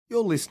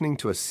You're listening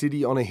to a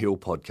City on a Hill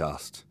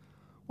podcast.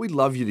 We'd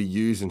love you to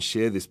use and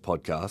share this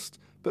podcast,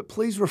 but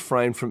please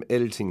refrain from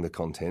editing the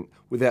content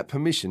without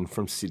permission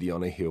from City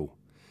on a Hill.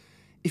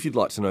 If you'd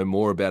like to know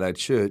more about our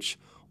church,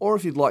 or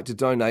if you'd like to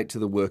donate to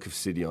the work of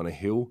City on a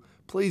Hill,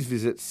 please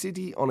visit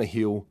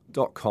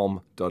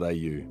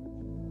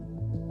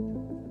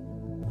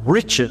cityonahill.com.au.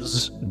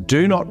 Riches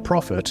do not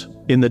profit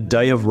in the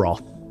day of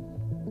wrath,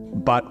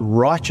 but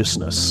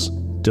righteousness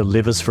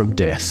delivers from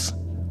death.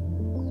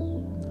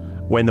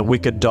 When the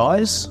wicked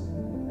dies,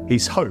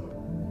 his hope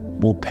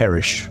will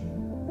perish,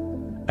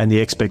 and the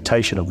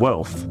expectation of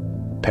wealth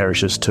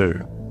perishes too.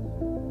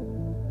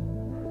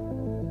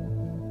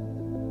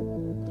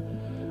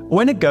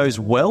 When it goes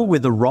well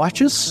with the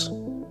righteous,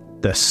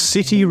 the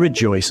city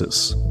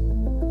rejoices,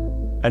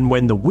 and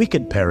when the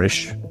wicked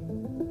perish,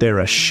 there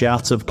are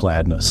shouts of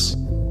gladness.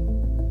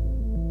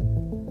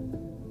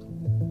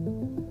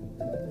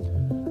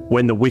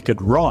 When the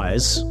wicked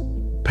rise,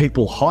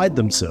 people hide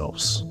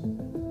themselves,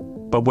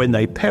 but when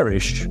they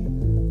perish,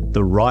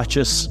 the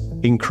righteous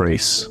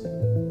increase.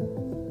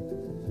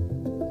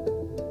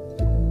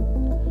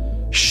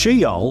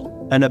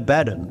 Sheol and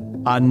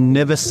Abaddon are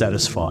never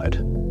satisfied,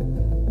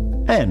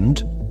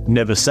 and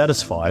never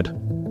satisfied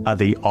are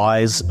the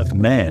eyes of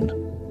man.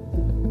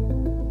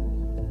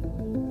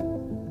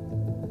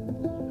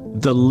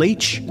 The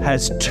leech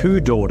has two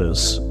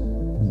daughters,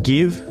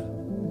 give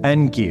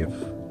and give.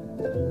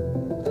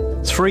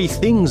 Three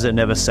things are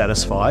never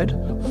satisfied,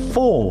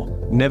 four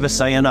never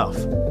say enough.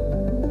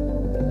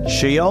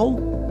 Sheol,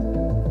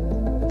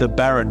 the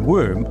barren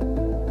womb,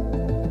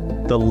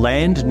 the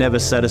land never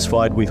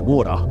satisfied with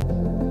water,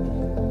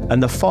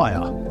 and the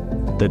fire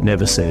that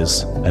never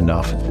says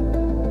enough.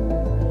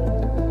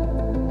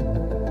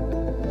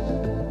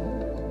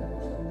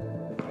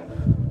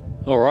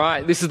 All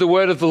right, this is the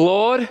word of the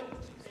Lord.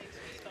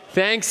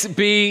 Thanks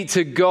be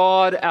to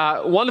God.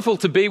 Wonderful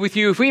to be with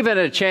you. If we've had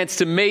a chance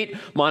to meet,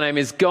 my name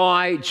is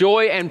Guy.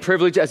 Joy and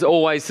privilege, as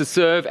always, to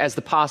serve as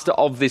the pastor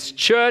of this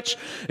church,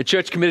 a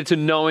church committed to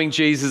knowing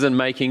Jesus and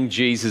making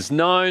Jesus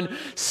known.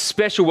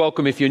 Special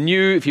welcome if you're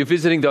new, if you're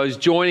visiting, those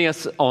joining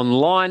us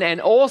online,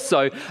 and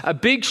also a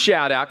big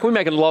shout out. Can we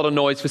make a lot of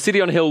noise for City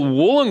on Hill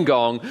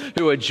Wollongong,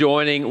 who are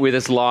joining with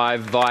us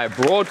live via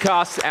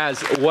broadcast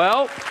as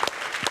well.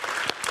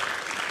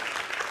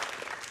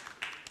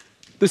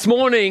 This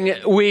morning,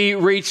 we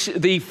reach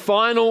the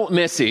final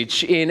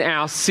message in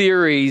our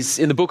series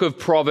in the book of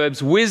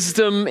Proverbs,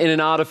 Wisdom in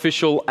an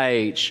Artificial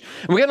Age.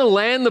 And we're going to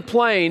land the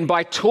plane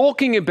by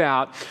talking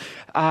about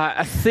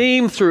a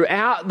theme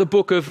throughout the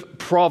book of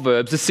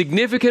Proverbs, a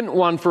significant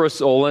one for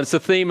us all, and it's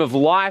the theme of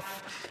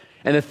life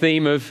and the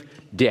theme of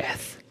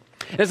death.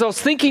 As I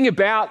was thinking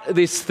about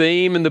this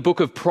theme in the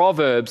book of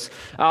Proverbs,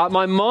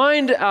 my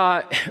mind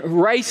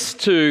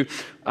raced to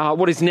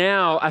what is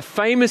now a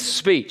famous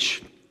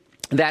speech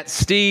that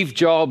Steve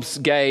Jobs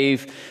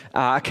gave,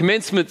 a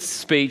commencement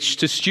speech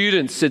to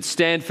students at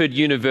Stanford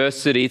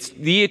University. It's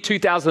the year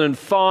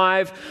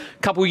 2005, a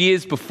couple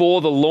years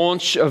before the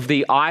launch of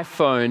the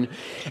iPhone.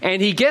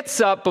 And he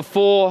gets up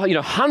before,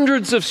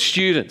 hundreds of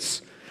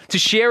students to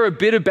share a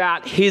bit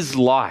about his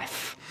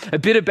life, a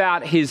bit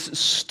about his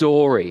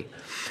story.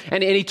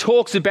 And he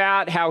talks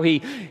about how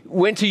he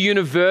went to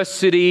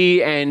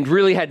university and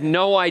really had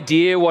no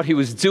idea what he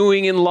was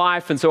doing in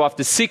life. And so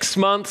after 6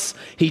 months,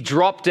 he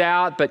dropped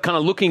out. But kind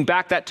of looking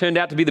back, that turned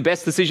out to be the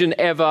best decision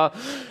ever.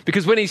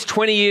 Because when he's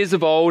 20 years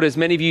of old, as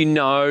many of you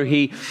know,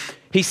 he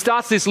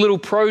starts this little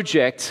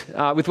project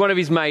with one of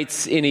his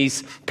mates in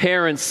his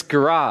parents'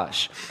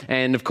 garage.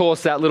 And of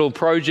course, that little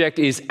project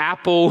is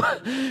Apple,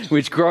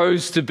 which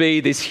grows to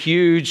be this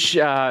huge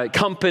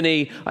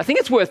company. I think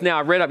it's worth now,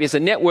 I read up, it's a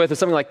net worth of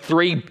something like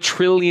 $3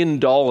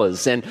 trillion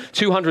and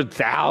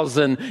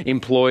 200,000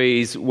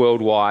 employees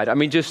worldwide. I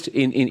mean, just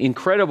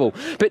incredible.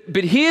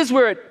 But here's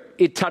where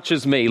it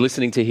touches me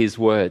listening to his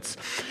words.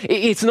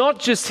 It's not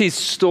just his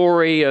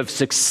story of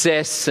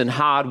success and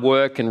hard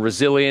work and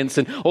resilience,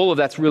 and all of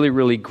that's really,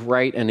 really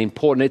great and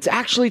important. It's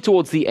actually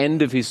towards the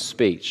end of his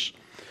speech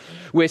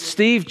where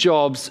Steve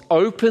Jobs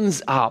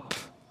opens up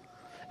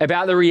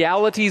about the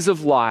realities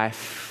of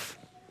life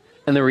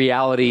and the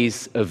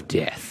realities of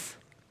death.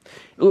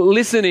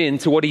 Listen in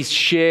to what he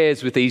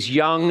shares with these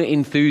young,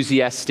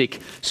 enthusiastic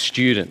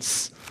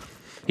students.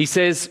 He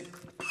says,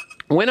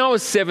 "When I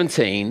was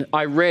 17,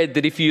 I read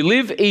that if you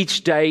live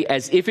each day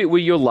as if it were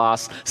your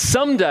last,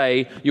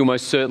 someday you'll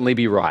most certainly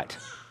be right.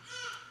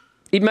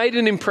 It made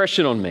an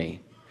impression on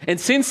me.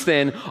 And since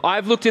then,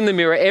 I've looked in the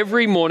mirror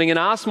every morning and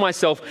asked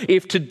myself,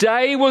 if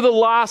today were the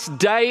last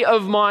day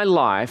of my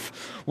life,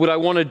 would I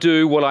want to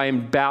do what I am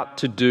about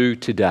to do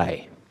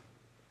today?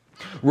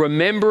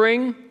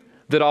 Remembering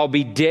that I'll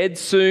be dead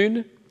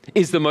soon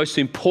is the most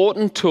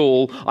important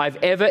tool I've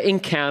ever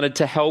encountered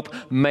to help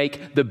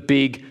make the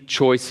big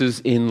choices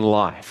in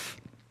life.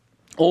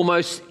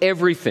 Almost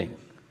everything,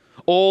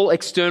 all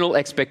external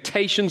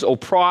expectations or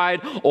pride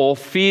or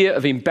fear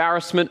of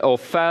embarrassment or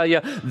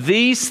failure,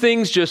 these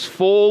things just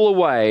fall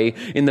away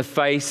in the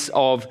face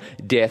of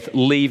death,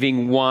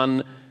 leaving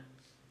what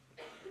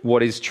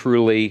is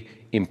truly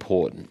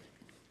important."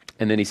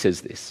 And then he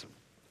says this: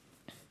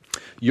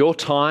 your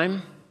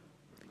time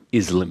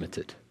is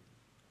limited.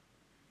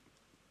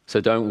 So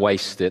don't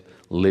waste it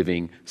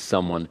living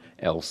someone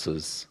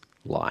else's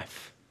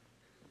life.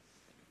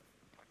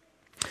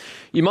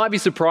 You might be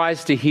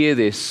surprised to hear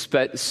this,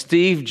 but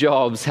Steve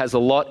Jobs has a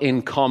lot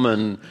in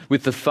common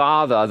with the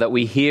father that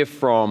we hear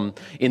from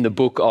in the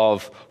book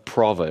of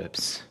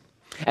Proverbs.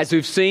 As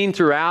we've seen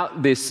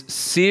throughout this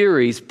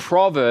series,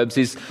 Proverbs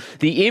is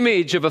the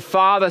image of a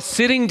father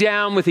sitting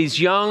down with his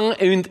young,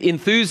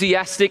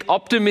 enthusiastic,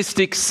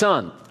 optimistic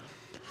son.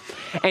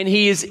 And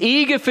he is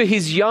eager for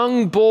his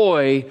young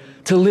boy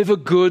to live a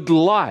good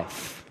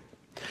life.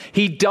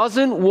 He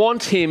doesn't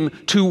want him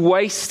to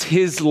waste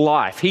his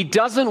life. He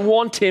doesn't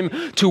want him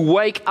to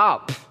wake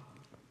up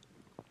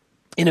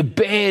in a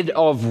bed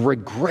of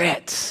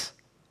regret.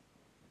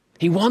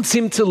 He wants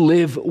him to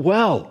live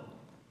well.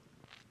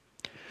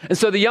 And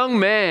so the young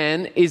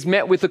man is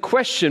met with a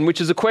question,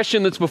 which is a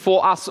question that's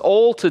before us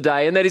all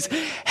today, and that is,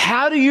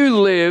 how do you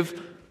live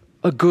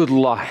a good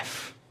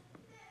life?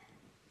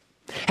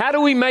 How do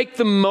we make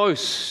the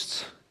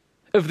most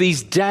of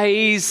these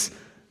days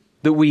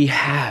that we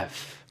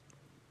have?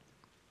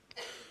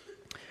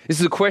 This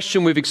is a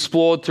question we've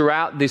explored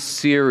throughout this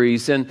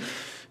series, and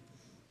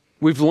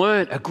we've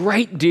learned a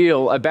great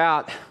deal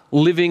about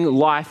living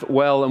life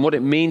well and what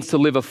it means to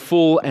live a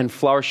full and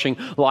flourishing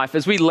life.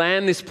 As we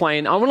land this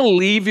plane, I want to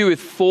leave you with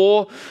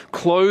 4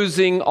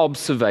 closing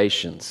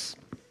observations,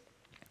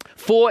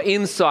 4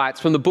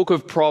 insights from the book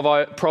of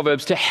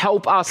Proverbs to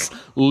help us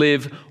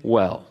live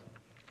well.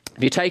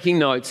 If you're taking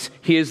notes,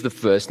 here's the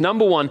first.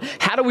 Number 1,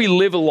 how do we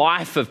live a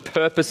life of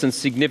purpose and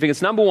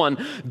significance? Number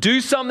 1,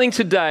 do something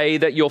today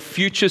that your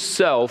future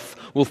self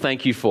will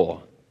thank you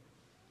for.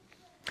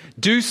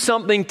 Do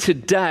something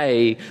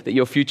today that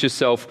your future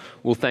self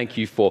will thank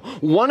you for.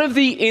 One of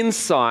the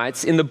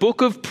insights in the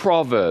book of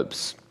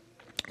Proverbs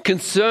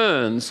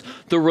concerns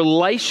the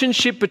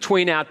relationship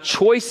between our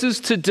choices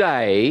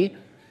today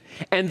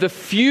and the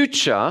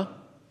future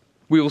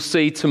we will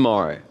see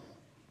tomorrow.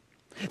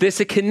 There's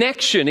a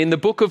connection in the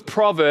book of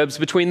Proverbs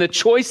between the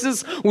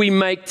choices we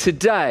make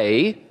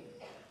today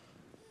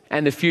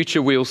and the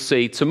future we'll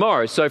see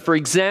tomorrow. So, for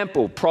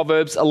example,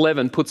 Proverbs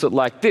 11 puts it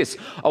like this: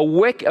 a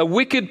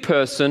wicked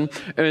person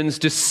earns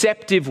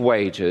deceptive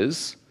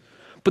wages,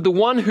 but the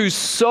one who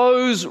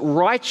sows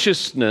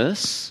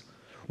righteousness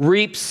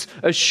reaps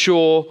a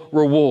sure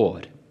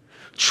reward.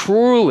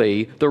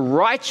 Truly, the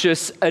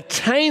righteous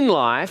attain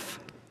life,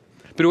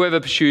 but whoever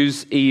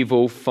pursues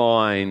evil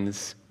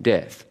finds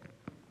death.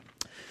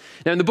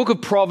 Now, in the book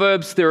of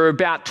Proverbs, there are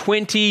about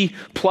 20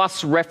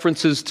 plus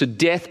references to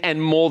death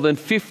and more than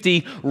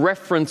 50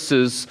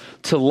 references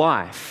to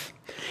life.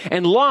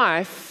 And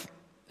life,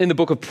 in the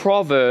book of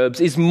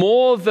Proverbs, is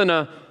more than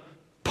a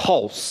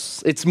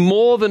pulse. It's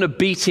more than a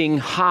beating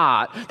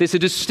heart. There's a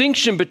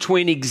distinction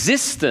between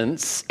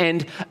existence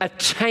and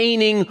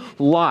attaining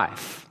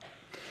life.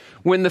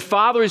 When the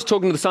father is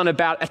talking to the son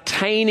about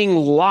attaining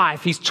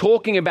life, he's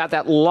talking about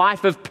that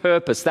life of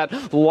purpose,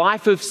 that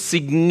life of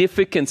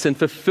significance and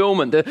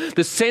fulfillment,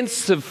 the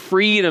sense of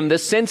freedom, the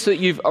sense that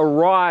you've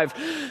arrived,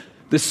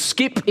 the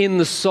skip in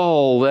the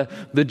soul,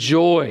 the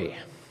joy.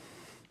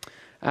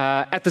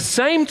 At the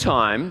same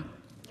time,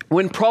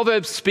 when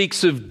Proverbs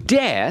speaks of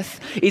death,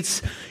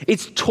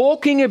 it's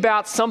talking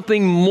about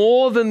something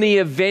more than the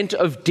event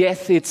of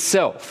death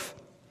itself.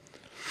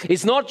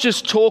 It's not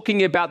just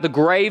talking about the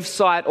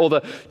gravesite or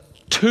the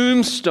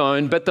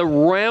tombstone, but the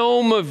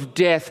realm of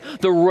death,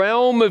 the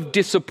realm of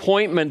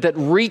disappointment that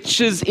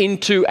reaches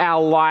into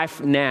our life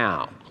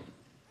now.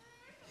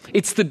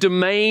 It's the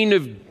domain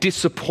of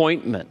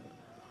disappointment,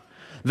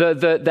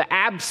 the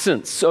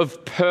absence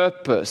of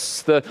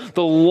purpose, the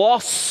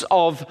loss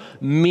of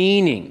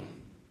meaning.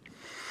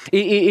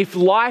 If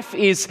life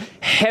is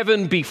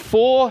heaven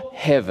before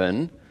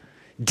heaven,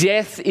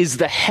 death is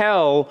the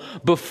hell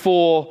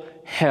before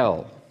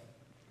hell.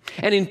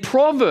 And in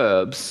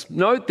Proverbs,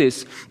 note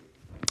this,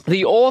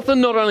 the author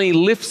not only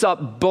lifts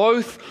up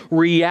both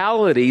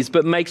realities,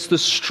 but makes the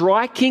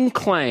striking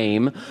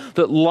claim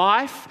that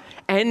life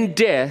and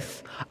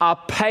death are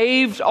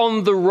paved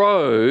on the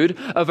road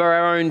of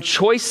our own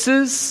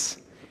choices,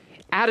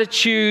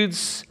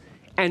 attitudes,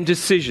 and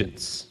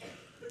decisions.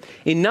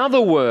 In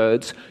other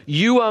words,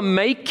 you are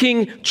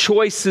making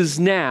choices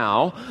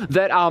now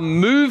that are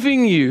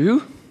moving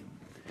you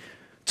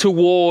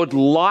toward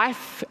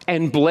life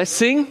and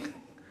blessing,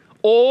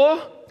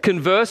 or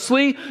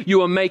conversely,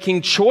 you are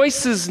making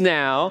choices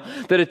now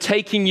that are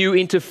taking you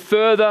into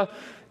further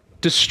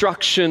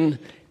destruction,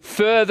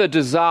 further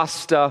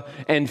disaster,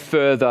 and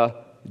further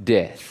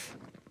death.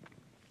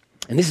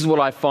 And this is what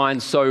I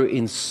find so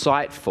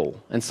insightful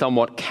and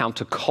somewhat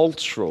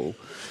countercultural.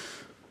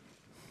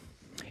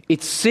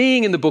 It's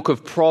seeing in the book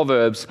of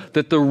Proverbs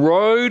that the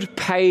road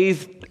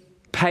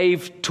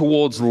paved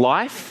towards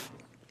life,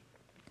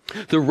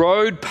 the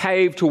road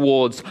paved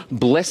towards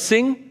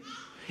blessing,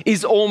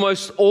 is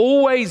almost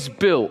always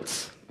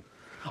built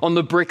on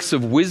the bricks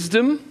of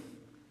wisdom,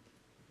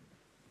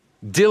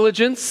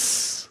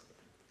 diligence,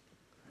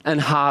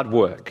 and hard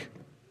work.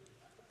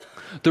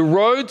 The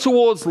road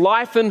towards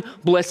life and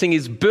blessing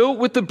is built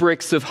with the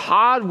bricks of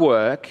hard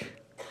work,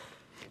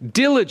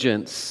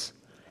 diligence,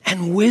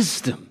 and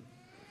wisdom.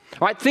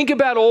 All right, think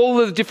about all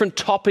of the different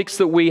topics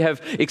that we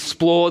have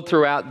explored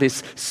throughout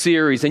this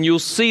series, and you'll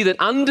see that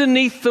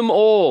underneath them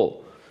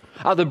all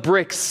are the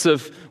bricks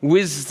of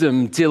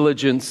wisdom,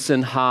 diligence,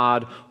 and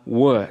hard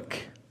work.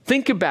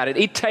 Think about it.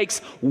 It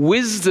takes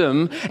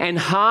wisdom and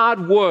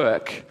hard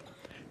work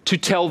to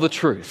tell the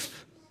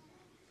truth,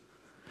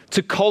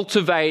 to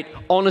cultivate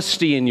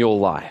honesty in your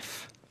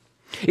life.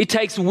 It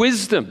takes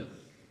wisdom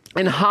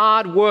and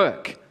hard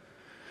work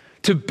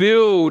to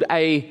build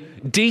a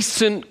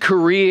decent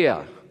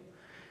career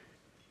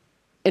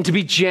and to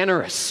be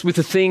generous with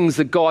the things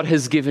that God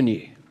has given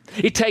you.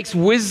 It takes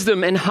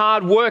wisdom and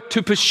hard work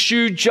to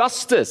pursue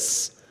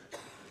justice,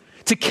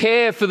 to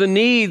care for the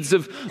needs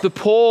of the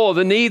poor,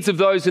 the needs of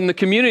those in the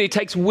community. It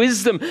takes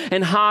wisdom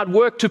and hard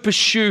work to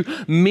pursue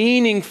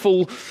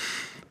meaningful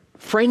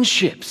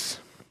friendships.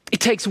 It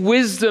takes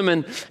wisdom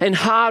and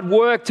hard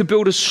work to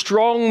build a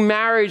strong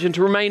marriage and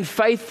to remain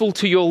faithful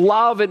to your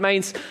love. It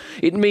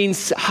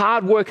means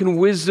hard work and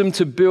wisdom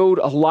to build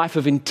a life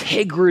of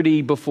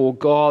integrity before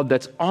God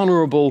that's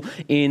honorable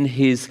in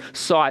His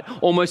sight.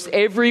 Almost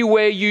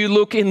everywhere you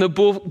look in the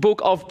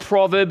book of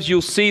Proverbs,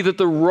 you'll see that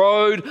the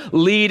road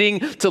leading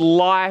to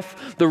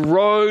life, the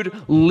road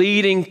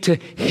leading to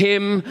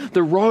Him,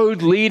 the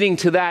road leading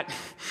to that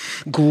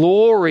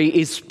glory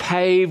is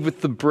paved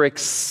with the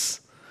bricks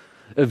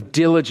of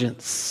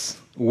diligence,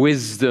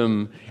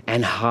 wisdom,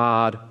 and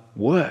hard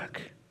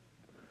work.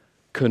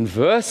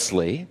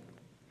 Conversely,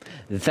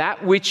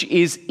 that which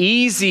is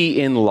easy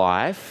in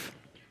life,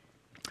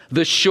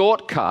 the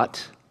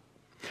shortcut,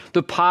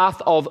 the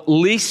path of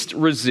least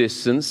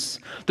resistance,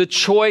 the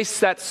choice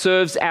that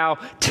serves our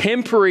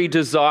temporary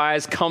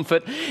desires,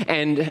 comfort,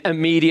 and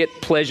immediate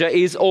pleasure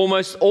is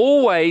almost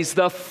always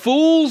the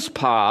fool's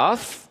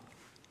path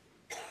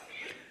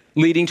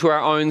leading to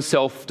our own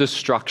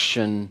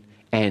self-destruction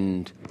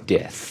and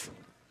death.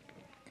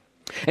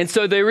 And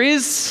so there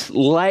is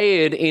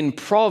layered in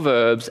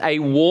Proverbs a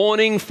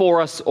warning for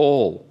us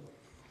all.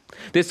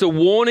 There's a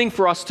warning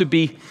for us to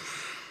be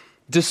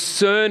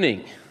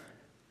discerning,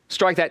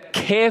 strike that,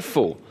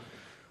 careful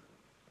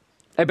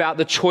about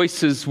the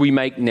choices we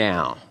make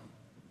now.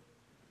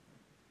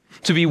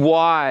 To be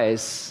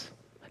wise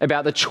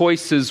about the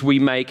choices we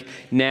make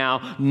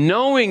now,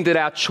 knowing that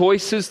our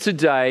choices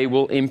today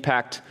will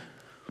impact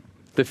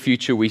the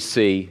future we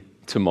see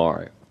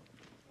tomorrow.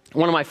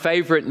 One of my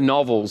favorite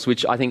novels,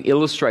 which I think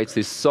illustrates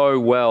this so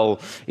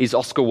well, is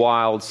Oscar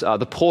Wilde's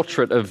The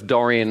Portrait of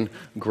Dorian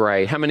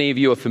Gray. How many of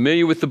you are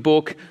familiar with the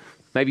book?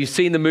 Maybe you've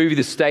seen the movie,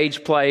 the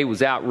stage play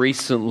was out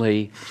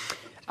recently.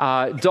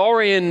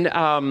 Dorian,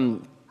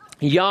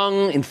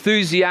 young,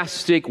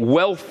 enthusiastic,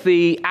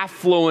 wealthy,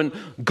 affluent,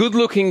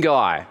 good-looking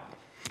guy,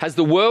 has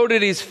the world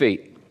at his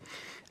feet.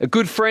 A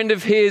good friend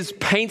of his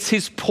paints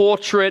his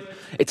portrait.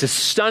 It's a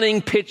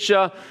stunning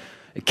picture.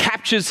 It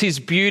captures his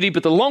beauty,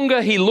 but the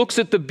longer he looks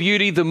at the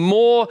beauty, the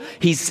more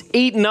he's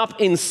eaten up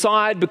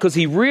inside because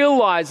he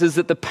realizes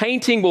that the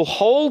painting will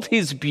hold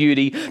his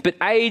beauty, but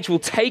age will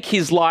take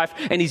his life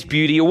and his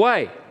beauty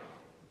away.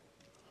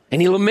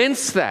 And he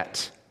laments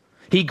that.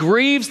 He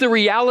grieves the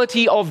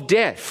reality of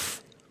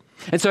death.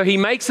 And so he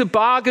makes a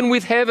bargain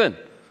with heaven.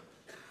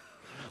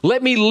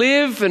 Let me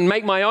live and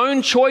make my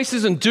own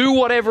choices and do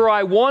whatever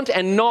I want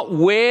and not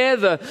wear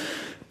the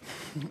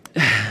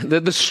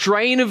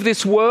strain of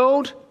this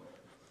world.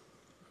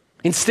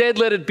 Instead,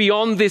 let it be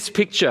on this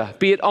picture.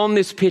 Be it on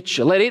this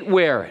picture. Let it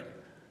wear it.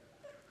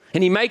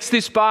 And he makes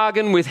this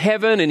bargain with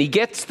heaven and he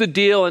gets the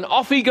deal and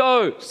off he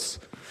goes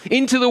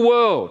into the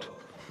world.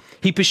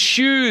 He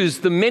pursues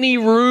the many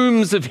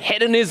rooms of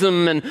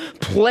hedonism and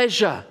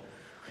pleasure.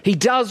 He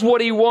does what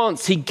he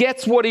wants. He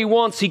gets what he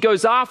wants. He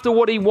goes after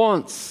what he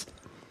wants.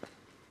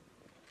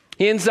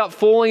 He ends up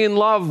falling in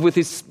love with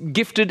this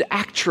gifted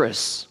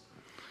actress.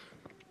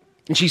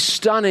 And she's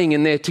stunning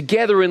and they're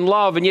together in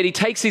love. And yet he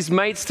takes his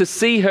mates to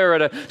see her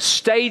at a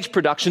stage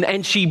production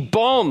and she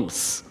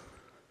bombs.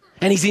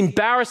 And he's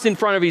embarrassed in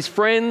front of his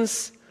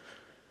friends.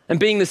 And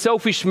being the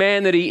selfish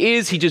man that he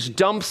is, he just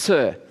dumps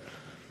her.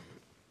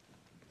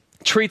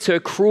 Treats her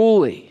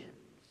cruelly.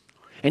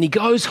 And he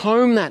goes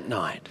home that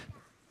night.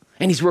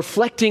 And he's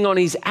reflecting on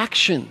his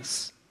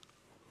actions.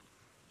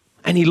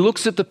 And he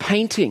looks at the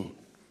painting.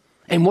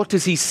 And what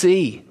does he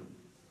see?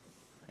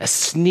 A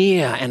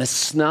sneer and a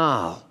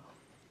snarl.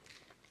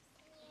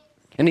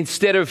 And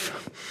instead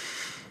of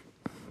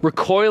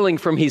recoiling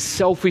from his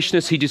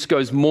selfishness, he just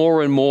goes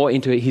more and more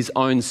into his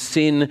own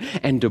sin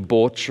and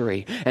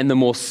debauchery. And the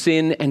more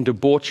sin and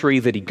debauchery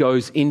that he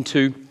goes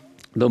into,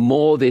 the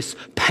more this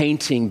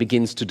painting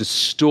begins to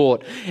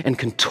distort and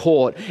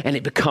contort, and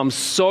it becomes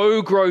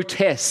so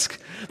grotesque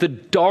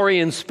that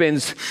Dorian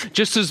spends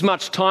just as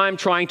much time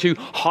trying to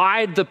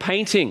hide the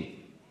painting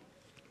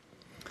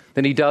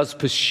than he does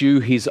pursue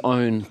his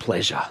own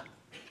pleasure.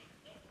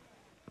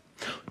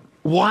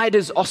 Why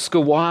does Oscar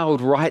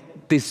Wilde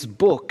write this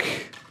book?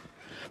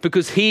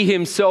 Because he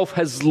himself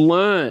has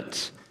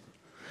learnt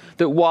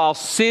that while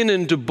sin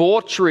and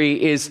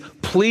debauchery is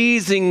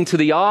pleasing to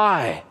the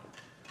eye,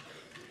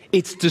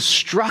 it's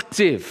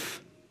destructive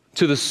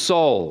to the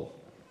soul.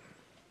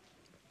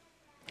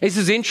 This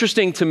is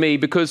interesting to me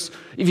because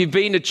if you've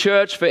been to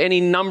church for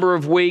any number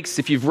of weeks,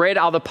 if you've read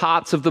other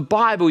parts of the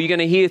Bible, you're going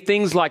to hear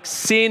things like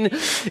sin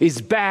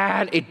is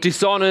bad, it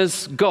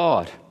dishonors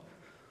God.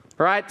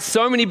 All right?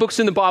 So many books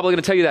in the Bible are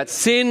going to tell you that.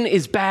 Sin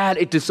is bad,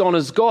 it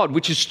dishonors God,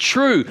 which is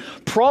true.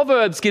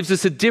 Proverbs gives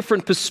us a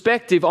different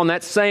perspective on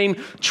that same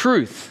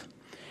truth.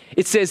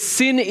 It says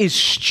sin is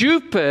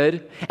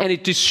stupid and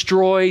it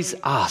destroys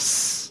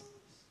us.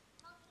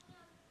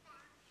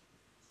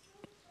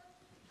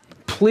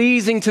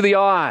 Pleasing to the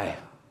eye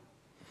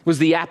was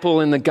the apple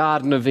in the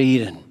Garden of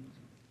Eden.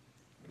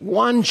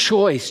 One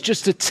choice,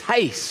 just a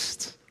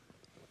taste.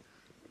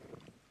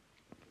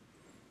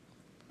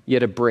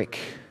 Yet a brick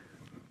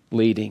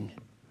leading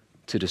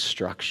to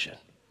destruction.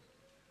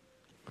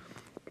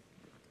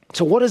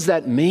 So what does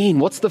that mean?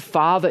 What's the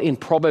father in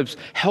Proverbs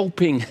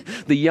helping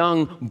the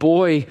young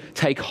boy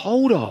take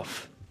hold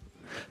of?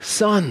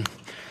 Son,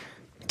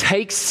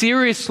 take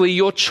seriously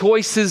your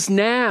choices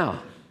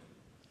now.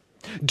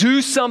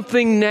 Do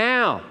something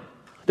now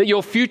that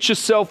your future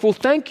self will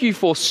thank you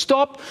for.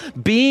 Stop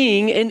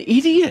being an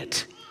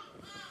idiot.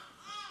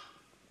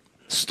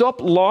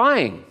 Stop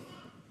lying.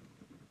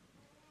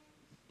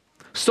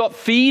 Stop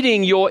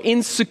feeding your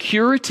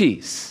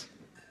insecurities.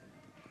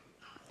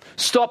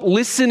 Stop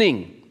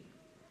listening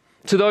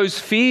to those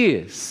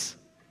fears.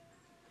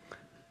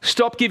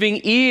 Stop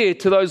giving ear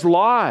to those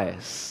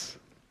lies.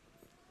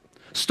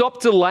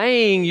 Stop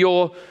delaying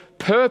your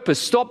purpose.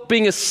 Stop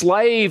being a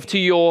slave to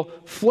your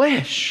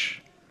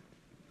flesh.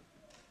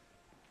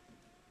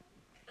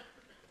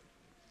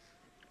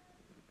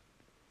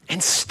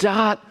 And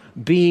start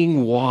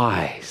being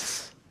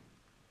wise.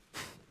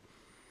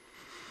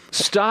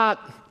 Start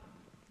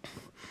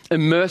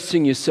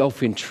immersing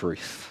yourself in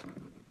truth.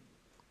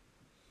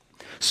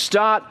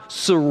 Start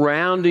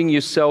surrounding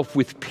yourself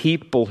with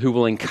people who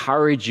will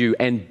encourage you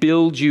and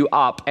build you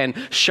up and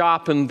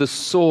sharpen the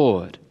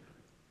sword.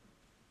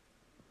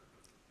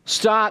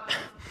 Start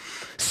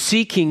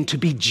seeking to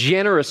be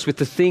generous with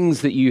the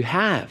things that you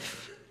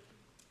have.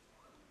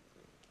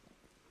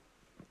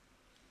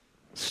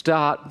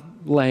 Start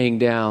laying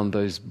down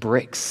those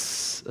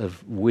bricks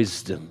of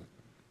wisdom,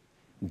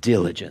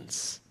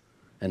 diligence,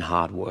 and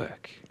hard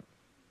work.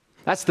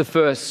 That's the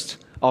first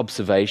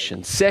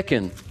observation.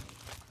 Second,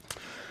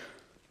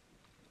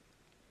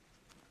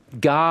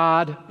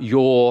 guard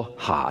your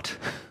heart.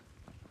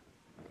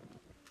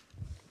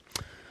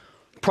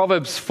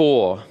 Proverbs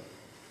 4,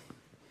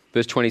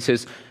 verse 20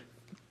 says,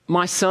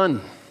 "My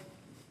son,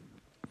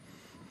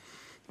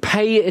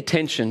 pay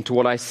attention to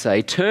what I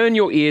say. Turn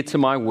your ear to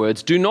my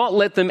words. Do not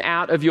let them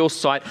out of your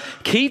sight.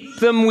 Keep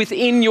them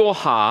within your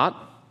heart,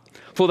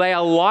 for they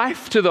are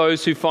life to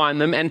those who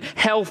find them and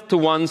health to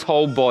one's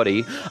whole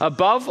body.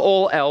 Above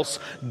all else,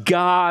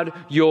 guard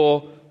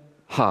your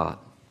heart,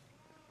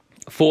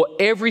 for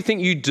everything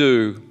you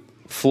do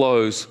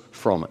flows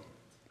from it."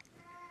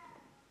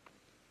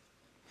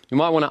 You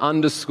might want to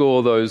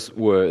underscore those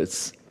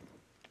words.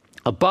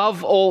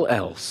 Above all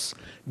else,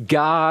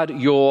 guard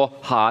your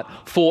heart,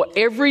 for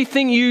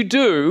everything you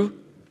do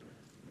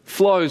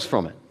flows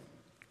from it.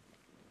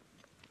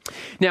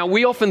 Now,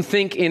 we often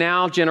think in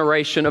our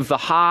generation of the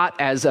heart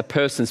as a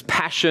person's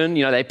passion.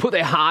 You know, they put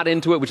their heart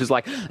into it, which is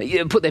like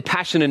put their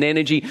passion and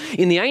energy.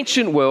 In the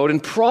ancient world, in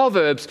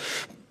Proverbs,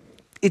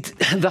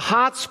 the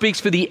heart speaks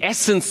for the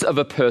essence of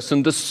a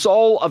person, the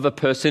soul of a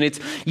person.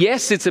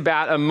 It's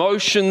about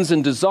emotions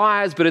and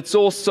desires, but it's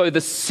also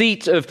the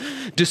seat of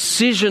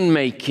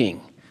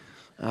decision-making,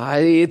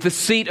 the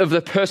seat of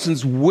the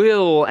person's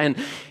will. And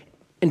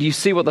you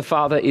see what the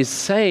Father is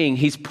saying.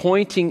 He's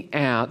pointing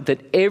out that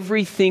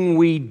everything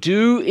we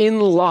do in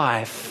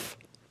life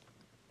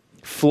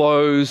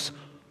flows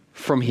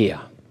from here.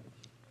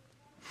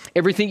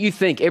 Everything you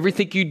think,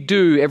 everything you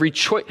do, every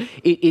choice,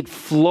 it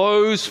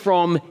flows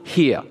from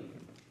here.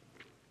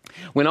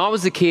 When I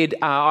was a kid,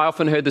 I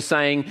often heard the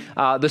saying,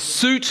 the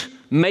suit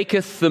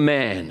maketh the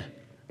man.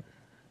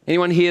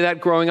 Anyone hear that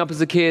growing up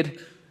as a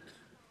kid?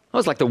 I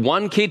was like the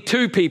one kid,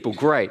 two people,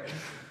 great.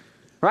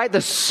 Right?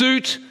 The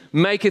suit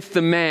maketh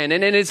the man.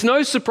 And it's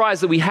no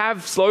surprise that we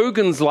have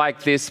slogans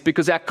like this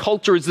because our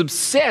culture is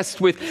obsessed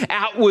with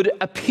outward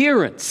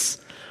appearance.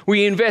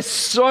 We invest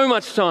so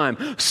much time,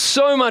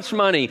 so much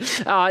money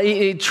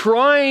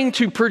trying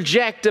to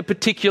project a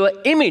particular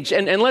image.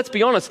 And let's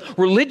be honest,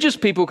 religious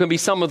people can be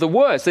some of the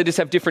worst. They just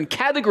have different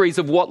categories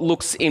of what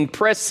looks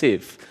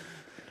impressive.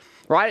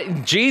 Right?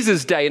 In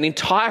Jesus' day, an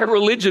entire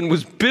religion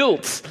was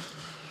built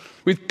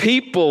with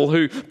people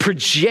who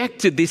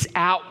projected this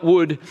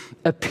outward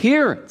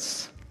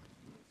appearance.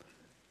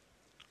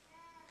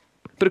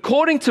 But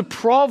according to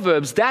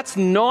Proverbs, that's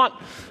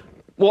not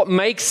what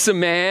makes a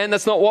man,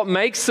 that's not what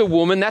makes a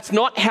woman, that's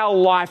not how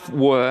life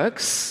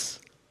works.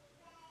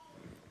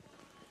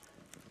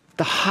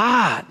 The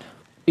heart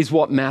is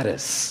what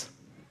matters.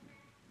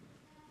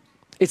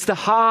 It's the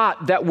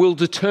heart that will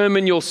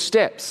determine your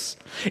steps.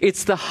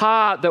 It's the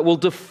heart that will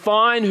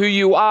define who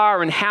you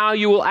are and how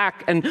you will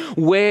act and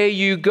where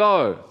you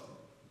go.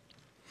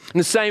 In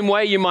the same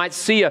way, you might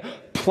see a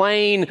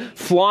plane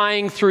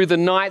flying through the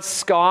night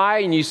sky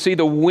and you see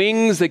the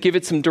wings that give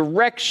it some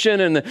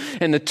direction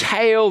and the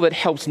tail that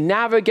helps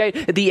navigate.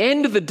 At the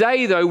end of the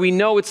day, though, we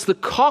know it's the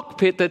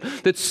cockpit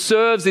that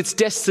serves its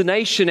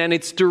destination and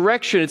its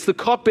direction. It's the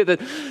cockpit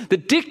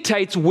that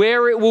dictates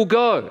where it will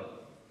go.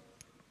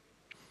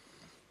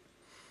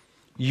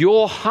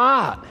 Your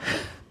heart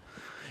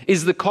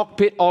is the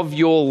cockpit of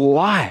your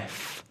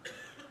life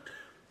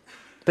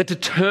that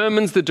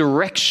determines the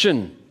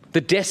direction,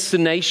 the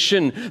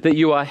destination that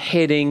you are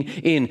heading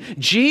in.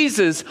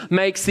 Jesus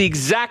makes the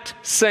exact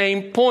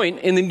same point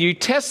in the New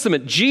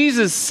Testament.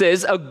 Jesus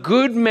says a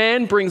good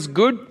man brings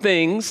good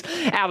things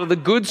out of the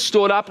good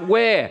stored up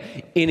where?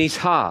 In his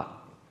heart.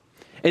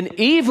 An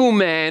evil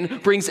man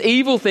brings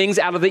evil things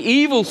out of the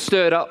evil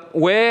stirred up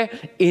where?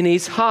 In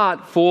his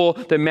heart. For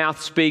the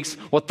mouth speaks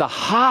what the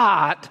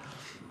heart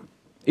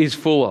is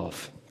full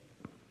of.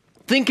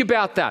 Think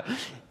about that.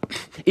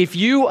 If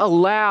you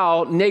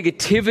allow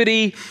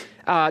negativity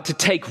to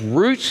take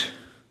root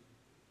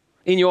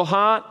in your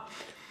heart,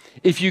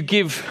 if you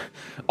give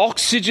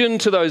oxygen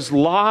to those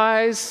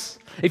lies,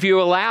 if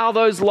you allow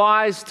those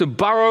lies to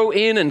burrow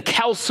in and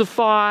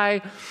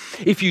calcify,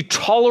 if you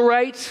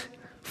tolerate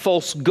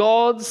false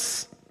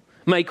gods,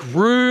 make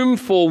room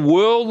for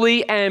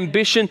worldly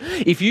ambition,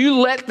 if you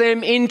let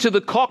them into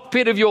the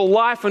cockpit of your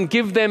life and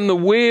give them the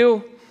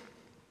wheel,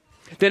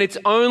 then it's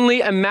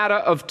only a matter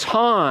of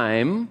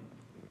time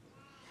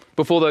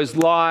before those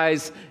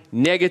lies,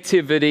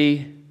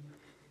 negativity,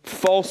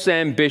 false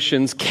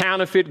ambitions,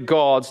 counterfeit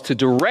gods to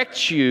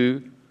direct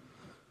you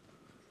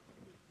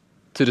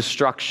to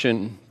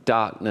destruction,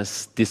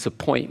 darkness,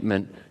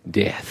 disappointment,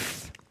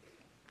 death.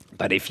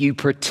 But if you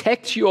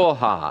protect your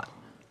heart,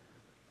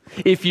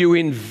 if you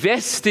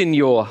invest in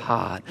your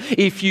heart,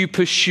 if you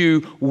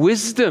pursue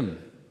wisdom,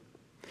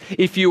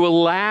 if you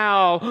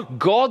allow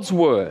God's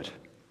word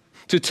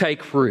to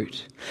take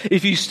root,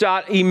 if you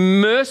start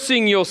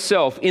immersing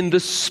yourself in the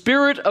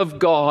Spirit of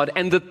God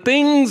and the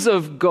things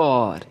of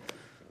God,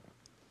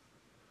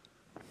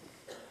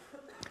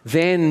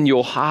 then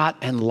your heart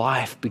and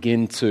life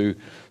begin to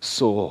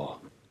soar.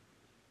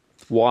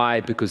 Why?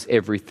 Because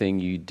everything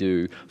you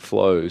do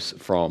flows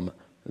from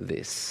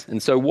this.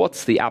 And so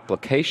what's the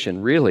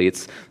application? Really,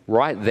 it's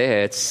right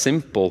there. It's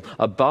simple.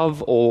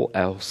 Above all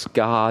else,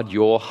 guard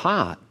your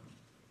heart.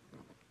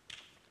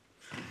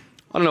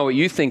 I don't know what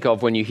you think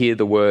of when you hear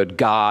the word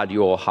guard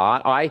your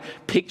heart. I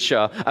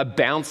picture a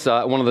bouncer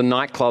at one of the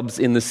nightclubs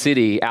in the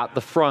city out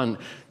the front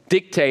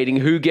dictating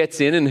who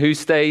gets in and who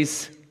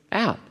stays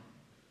out.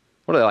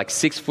 What are they, like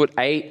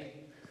 6'8"?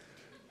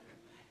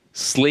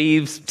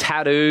 Sleeves,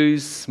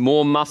 tattoos,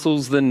 more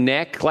muscles than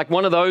neck. Like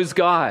one of those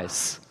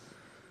guys.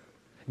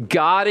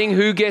 Guarding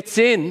who gets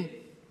in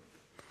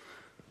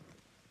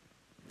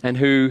and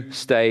who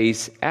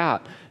stays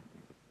out.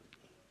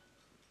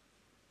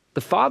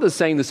 The Father's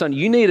saying to the Son,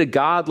 you need a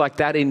guard like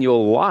that in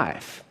your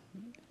life.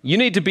 You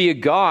need to be a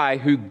guy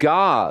who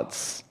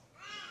guards.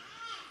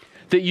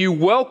 That you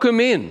welcome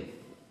in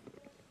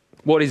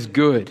what is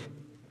good,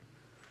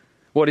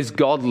 what is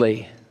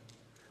godly,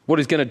 what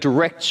is going to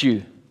direct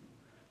you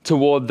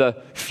toward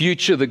the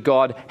future that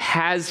God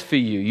has for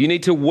you. You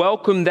need to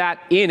welcome that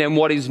in, and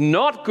what is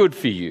not good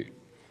for you,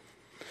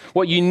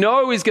 what you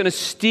know is going to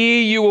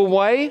steer you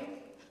away,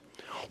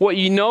 what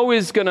you know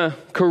is going to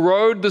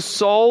corrode the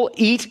soul,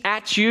 eat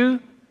at you,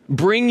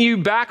 bring you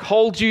back,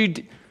 hold you.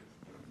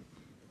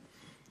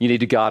 You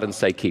need to guard and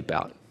say, keep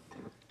out.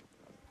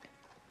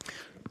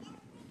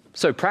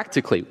 So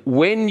practically,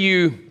 when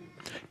you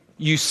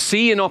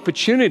see an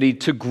opportunity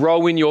to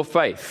grow in your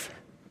faith,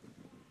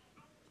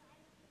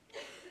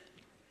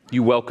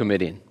 you welcome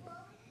it in.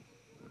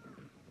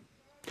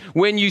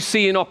 When you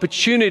see an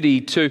opportunity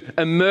to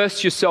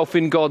immerse yourself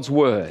in God's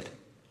word,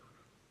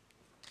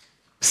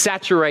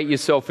 saturate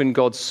yourself in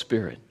God's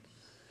Spirit,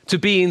 to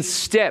be in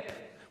step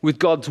with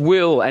God's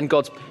will and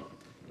God's...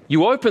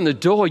 You open the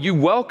door, you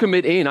welcome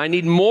it in. I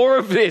need more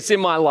of this in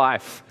my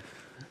life.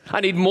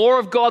 I need more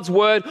of God's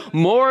word,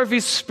 more of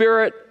His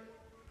Spirit,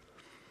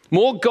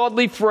 more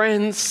godly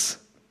friends.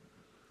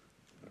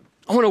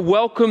 I want to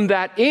welcome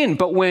that in.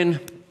 But when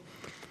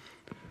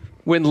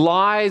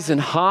lies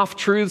and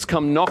half-truths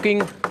come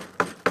knocking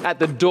at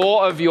the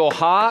door of your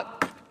heart,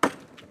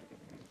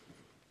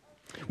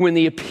 when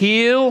the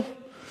appeal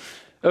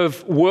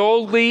of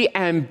worldly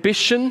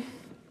ambition,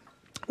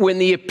 when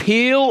the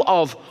appeal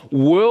of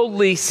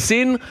worldly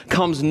sin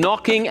comes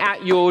knocking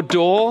at your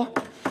door,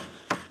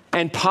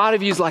 and part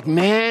of you is like,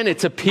 man,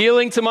 it's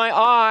appealing to my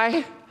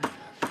eye,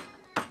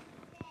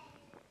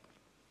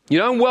 you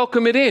don't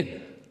welcome it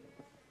in.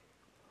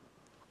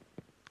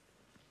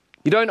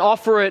 You don't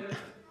offer it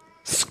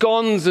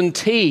scones and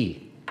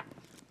tea.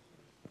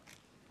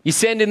 You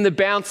send in the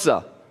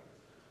bouncer.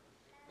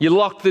 You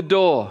lock the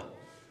door.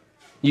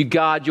 You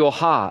guard your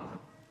heart.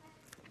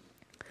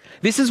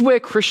 This is where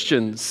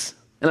Christians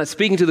and I'm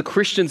speaking to the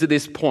Christians at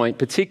this point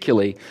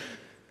particularly,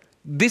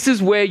 this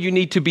is where you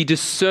need to be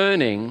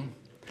discerning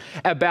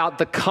about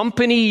the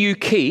company you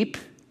keep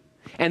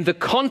and the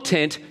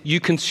content you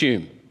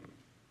consume.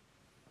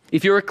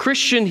 If you're a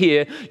Christian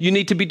here, you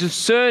need to be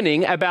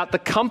discerning about the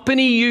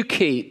company you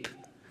keep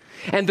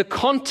and the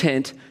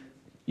content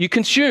you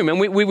consume. And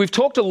we've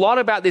talked a lot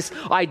about this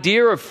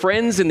idea of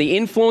friends and the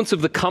influence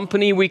of the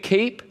company we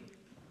keep,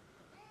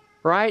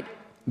 right?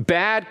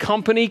 Bad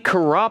company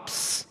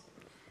corrupts.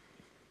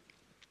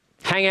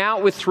 Hang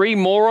out with 3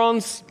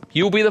 morons,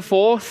 you'll be the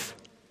 4th.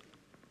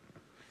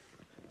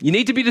 You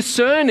need to be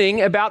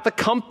discerning about the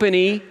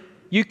company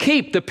you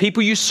keep, the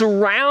people you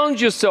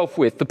surround yourself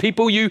with, the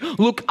people you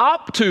look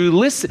up to,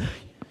 listen.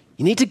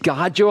 You need to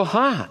guard your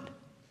heart.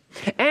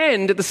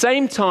 And at the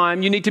same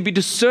time, you need to be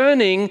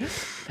discerning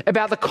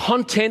about the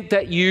content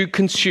that you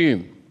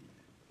consume.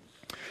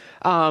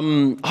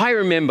 I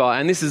remember,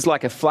 and this is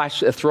like a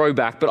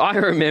throwback, but I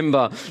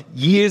remember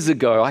years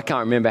ago, I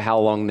can't remember how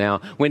long now,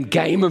 when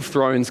Game of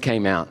Thrones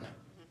came out.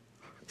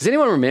 Does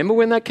anyone remember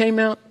when that came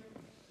out?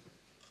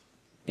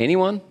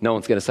 Anyone? No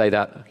one's going to say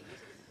that.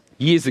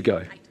 Years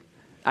ago.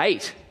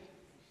 8.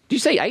 Did you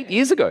say 8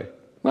 years ago?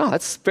 Wow,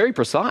 that's very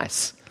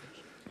precise.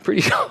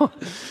 Pretty sure.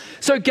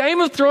 So Game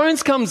of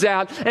Thrones comes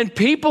out and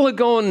people are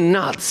going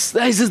nuts.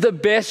 This is the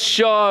best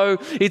show.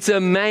 It's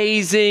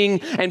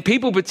amazing. And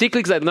people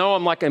particularly, because they know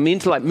I'm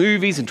into like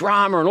movies and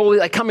drama and all that,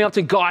 they're coming up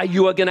to Guy,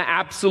 you are going to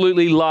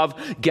absolutely love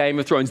Game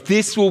of Thrones.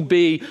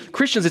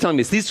 Christians are telling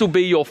me this will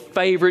be your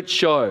favorite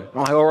show.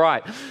 I'm like, all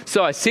right.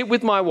 So I sit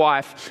with my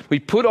wife. We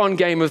put on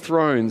Game of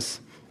Thrones.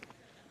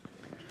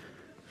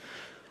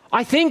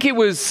 I think it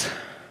was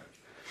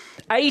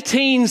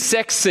 18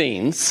 sex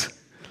scenes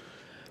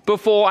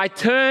before I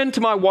turned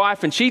to my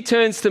wife and she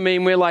turns to me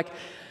and we're like,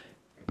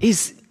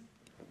 is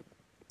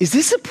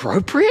this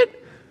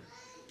appropriate?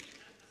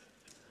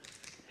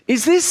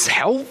 Is this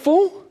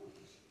helpful?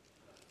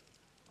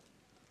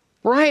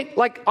 Right?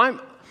 Like I'm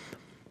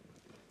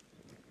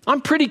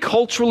pretty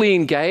culturally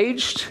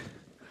engaged,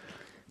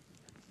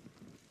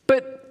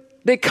 but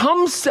there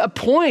comes a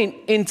point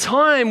in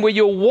time where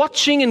you're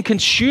watching and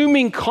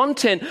consuming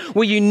content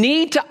where you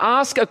need to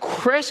ask a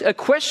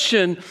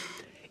question,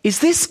 is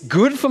this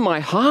good for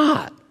my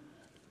heart?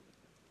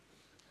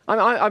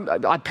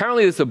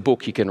 Apparently there's a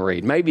book you can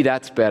read. Maybe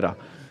that's better.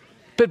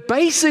 But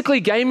basically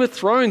Game of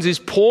Thrones is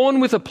porn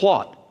with a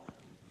plot.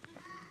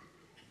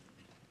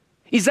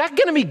 Is that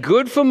going to be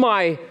good for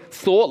my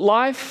thought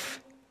life?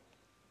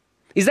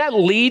 Is that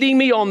leading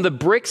me on the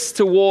bricks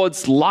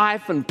towards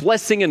life and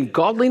blessing and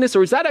godliness?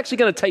 Or is that actually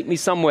going to take me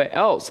somewhere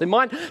else? It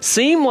might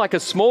seem like a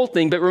small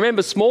thing, but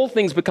remember, small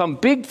things become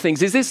big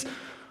things.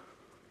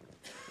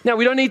 Now,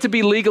 we don't need to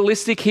be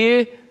legalistic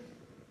here,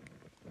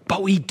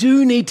 but we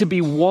do need to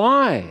be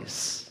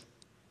wise.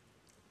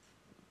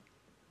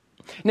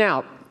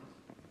 Now,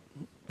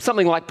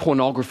 something like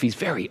pornography is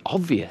very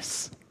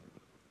obvious.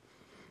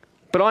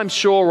 But I'm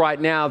sure right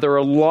now there are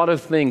a lot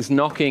of things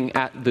knocking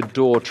at the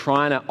door,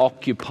 trying to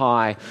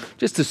occupy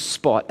just a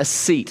spot, a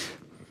seat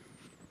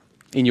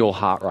in your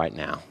heart right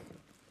now.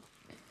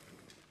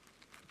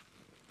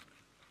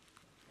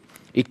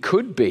 It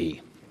could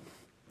be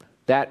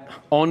that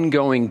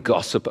ongoing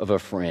gossip of a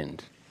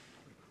friend,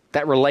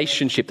 that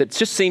relationship that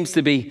just seems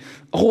to be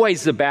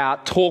always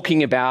about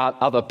talking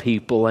about other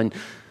people. And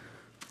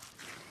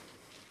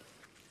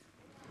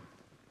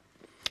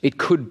it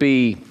could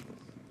be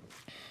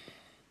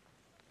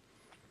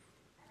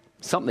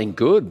something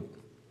good,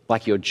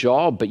 like your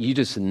job, but you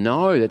just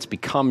know that's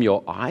become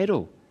your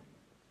idol.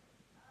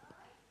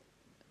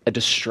 A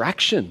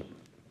distraction,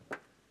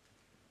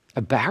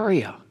 a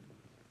barrier.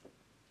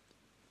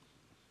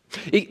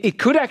 It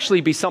could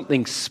actually be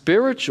something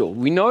spiritual.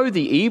 We know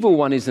the evil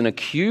one is an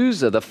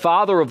accuser, the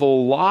father of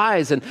all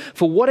lies, and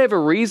for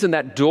whatever reason,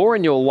 that door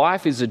in your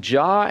life is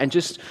ajar and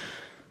it's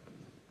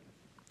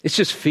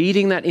just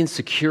feeding that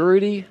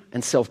insecurity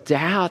and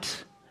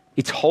self-doubt.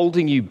 It's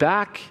holding you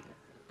back.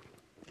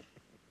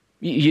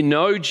 You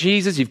know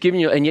Jesus, you've given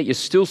you, and yet you're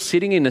still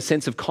sitting in a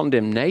sense of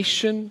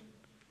condemnation.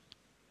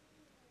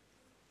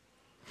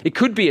 It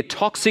could be a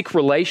toxic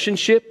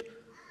relationship.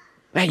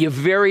 Man, you're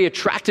very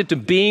attracted to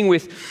being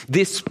with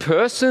this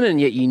person, and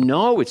yet you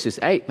know it's just,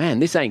 hey, man,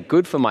 this ain't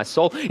good for my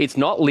soul. It's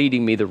not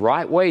leading me the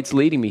right way. It's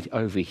leading me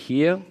over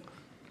here.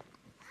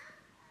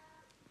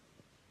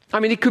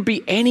 I mean, it could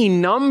be any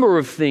number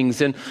of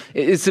things, and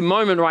it's a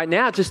moment right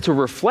now just to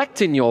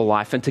reflect in your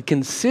life and to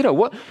consider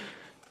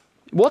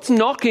what's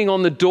knocking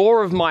on the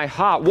door of my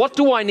heart? What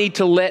do I need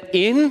to let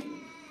in?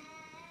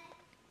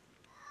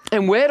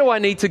 And where do I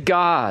need to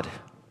guard?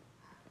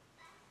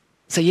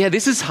 So yeah,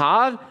 this is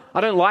hard.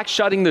 I don't like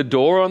shutting the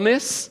door on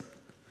this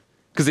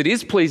because it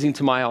is pleasing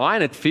to my eye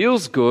and it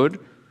feels good.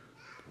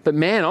 But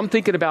man, I'm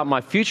thinking about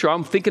my future.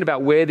 I'm thinking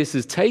about where this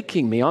is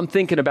taking me. I'm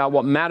thinking about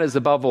what matters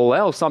above all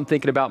else. I'm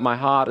thinking about my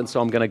heart, and so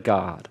I'm going to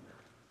guard.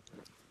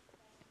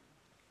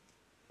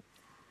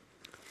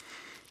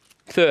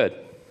 Third,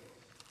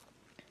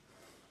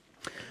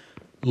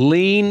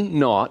 lean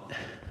not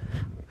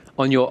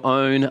on your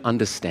own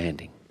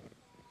understanding.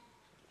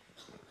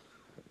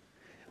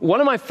 One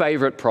of my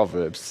favorite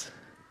proverbs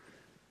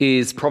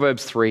is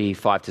Proverbs 3,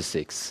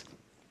 5-6.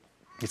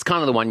 It's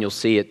kind of the one you'll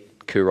see at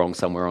Coorong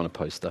somewhere on a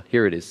poster.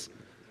 Here it is.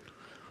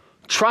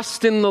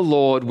 Trust in the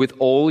Lord with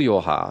all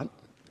your heart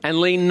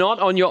and lean not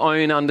on your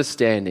own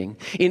understanding.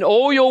 In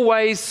all your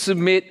ways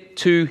submit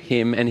to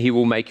him and he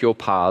will make your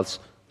paths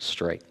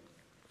straight.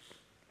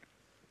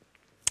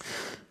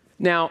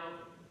 Now,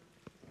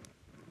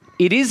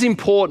 it is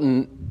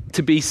important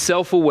to be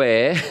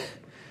self-aware,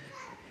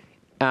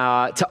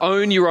 to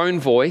own your own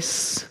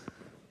voice.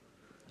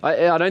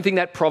 I don't think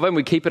that proverb,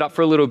 we keep it up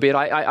for a little bit,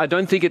 I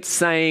don't think it's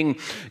saying,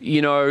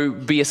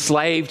 be a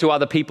slave to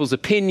other people's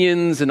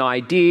opinions and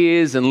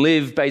ideas and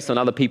live based on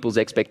other people's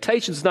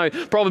expectations. No,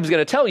 Proverbs is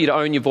going to tell you to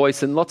own your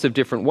voice in lots of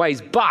different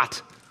ways.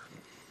 But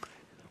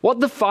what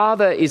the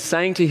father is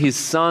saying to his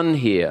son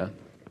here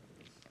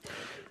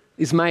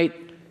is, mate,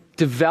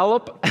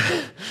 develop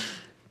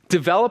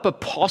a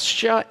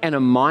posture and a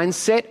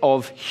mindset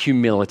of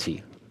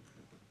humility.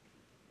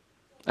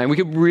 And we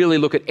could really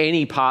look at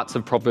any parts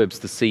of Proverbs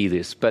to see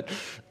this, but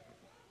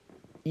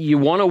you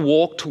want to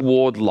walk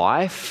toward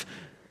life.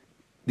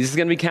 This is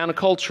going to be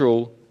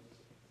countercultural,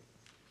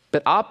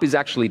 but up is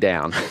actually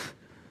down.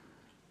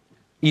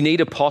 You need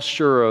a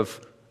posture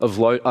of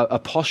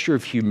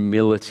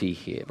humility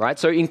here, right?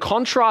 So in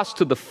contrast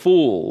to the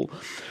fool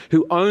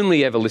who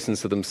only ever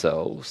listens to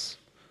themselves,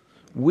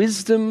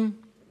 wisdom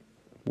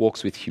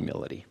walks with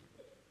humility.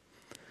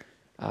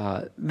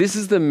 This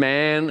is the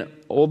man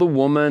or the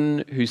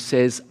woman who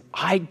says,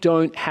 I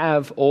don't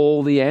have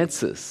all the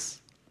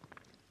answers.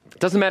 It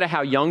doesn't matter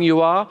how young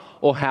you are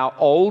or how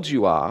old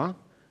you are.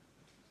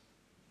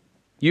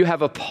 You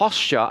have a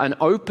posture, an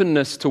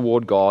openness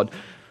toward God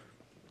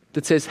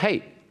that says,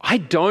 hey, I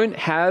don't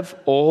have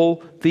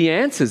all the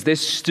answers.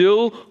 There's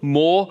still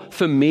more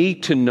for me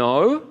to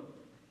know,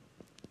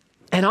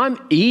 and I'm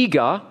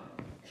eager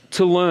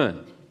to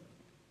learn.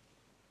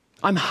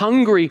 I'm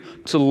hungry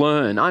to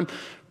learn.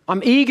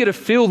 I'm eager to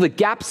fill the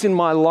gaps in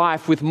my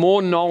life with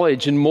more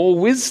knowledge and more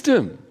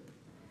wisdom.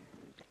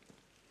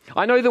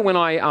 I know that when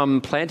I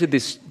planted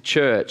this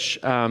church,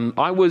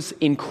 I was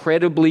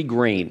incredibly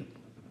green.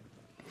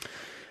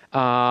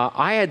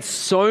 I had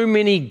so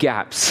many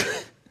gaps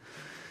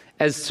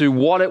as to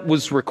what it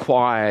was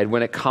required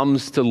when it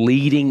comes to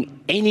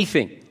leading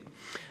anything.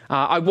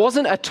 I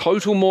wasn't a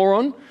total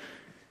moron,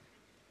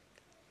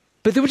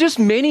 but there were just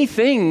many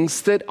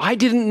things that I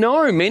didn't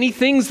know, many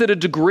things that a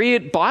degree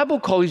at Bible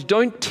college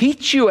don't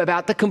teach you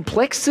about the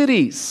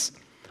complexities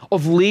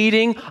of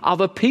leading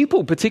other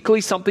people,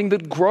 particularly something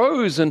that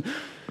grows. And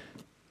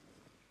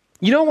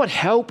you know what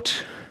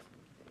helped?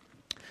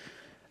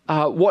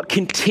 What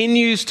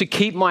continues to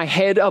keep my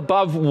head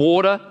above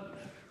water?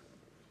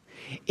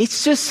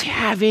 It's just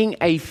having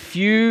a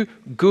few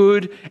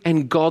good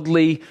and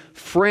godly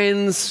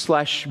friends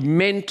 /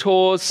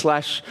 mentors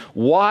 /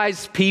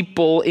 wise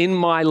people in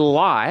my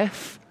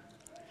life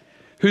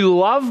who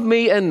love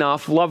me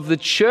enough, love the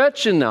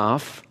church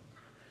enough,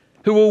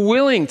 who are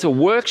willing to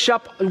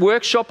workshop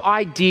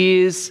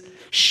ideas,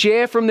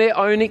 share from their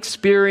own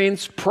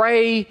experience,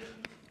 pray,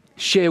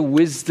 share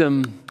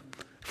wisdom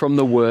from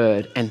the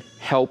word, and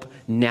help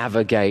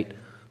navigate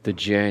the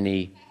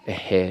journey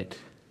ahead.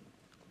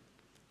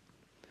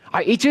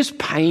 It just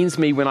pains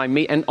me when I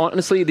meet, and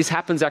honestly, this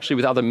happens actually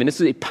with other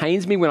ministers. It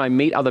pains me when I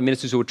meet other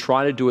ministers who are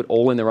trying to do it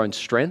all in their own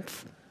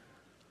strength.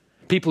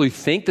 People who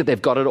think that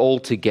they've got it all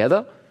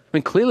together. I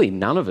mean, clearly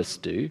none of us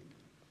do.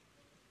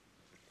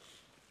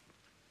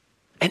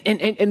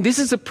 And this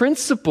is a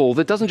principle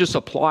that doesn't just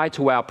apply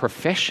to our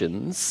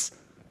professions,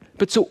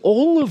 but to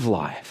all of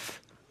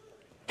life.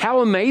 How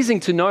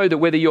amazing to know that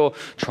whether you're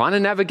trying to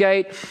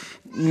navigate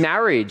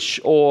marriage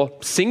or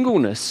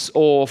singleness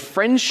or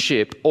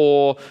friendship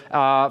or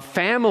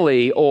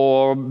family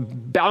or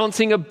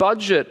balancing a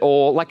budget,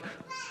 or like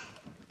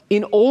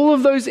in all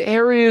of those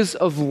areas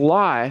of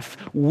life,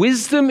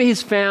 wisdom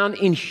is found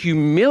in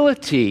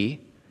humility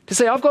to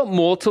say, I've got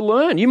more to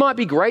learn. You might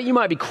be great, you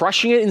might be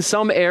crushing it in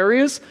some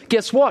areas.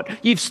 Guess what?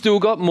 You've still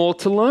got more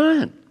to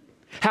learn.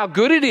 How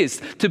good it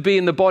is to be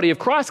in the body of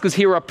Christ, because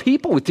here are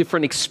people with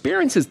different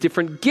experiences,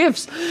 different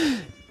gifts.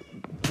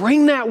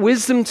 Bring that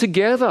wisdom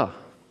together.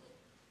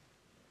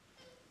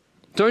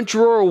 Don't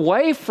draw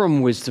away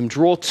from wisdom,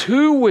 draw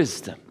to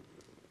wisdom.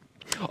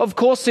 Of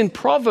course, in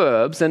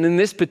Proverbs and in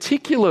this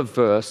particular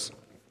verse,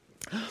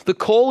 the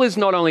call is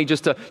not only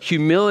just a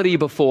humility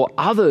before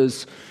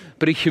others,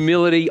 but a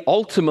humility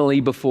ultimately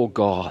before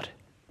God,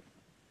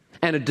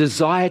 and a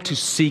desire to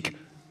seek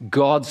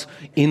God's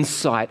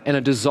insight and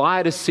a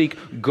desire to seek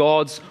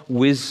God's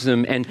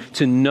wisdom and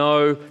to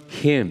know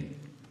Him.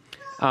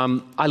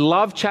 I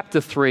love chapter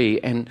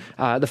 3, and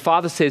the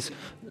Father says,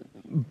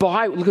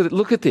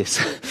 look at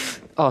this.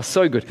 Oh,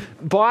 so good.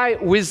 By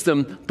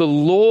wisdom, the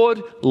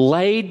Lord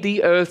laid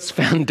the earth's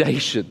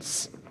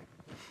foundations.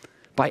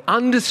 By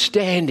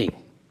understanding,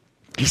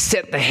 He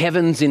set the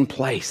heavens in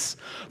place.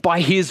 By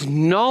His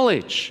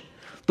knowledge,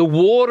 the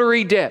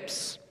watery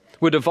depths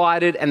were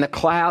divided and the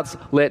clouds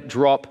let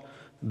drop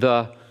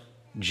the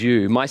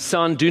due. My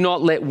son, do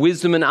not let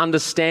wisdom and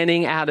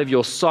understanding out of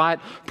your sight.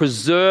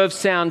 Preserve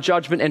sound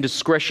judgment and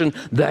discretion.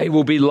 They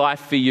will be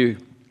life for you,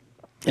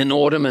 an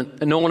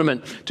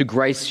ornament to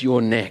grace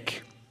your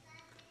neck.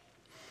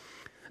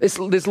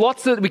 There's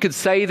lots that we could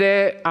say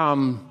there.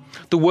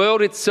 The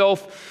world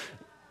itself,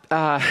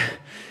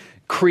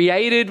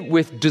 created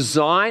with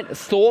design,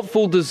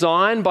 thoughtful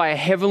design by a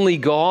heavenly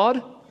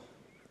God.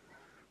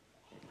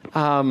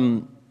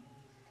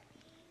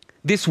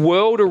 This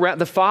world around,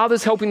 the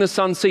Father's helping the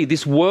Son see,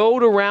 this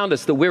world around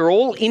us that we're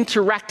all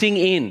interacting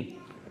in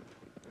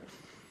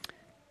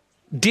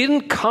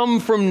didn't come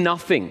from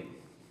nothing.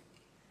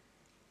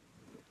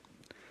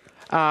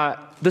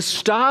 The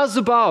stars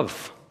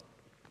above,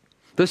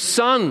 the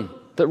sun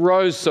that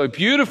rose so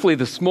beautifully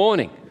this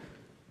morning,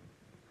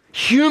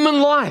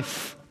 human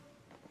life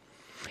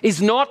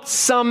is not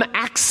some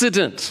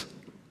accident.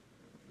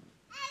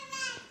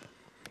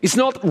 It's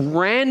not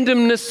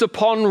randomness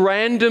upon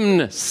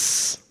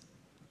randomness.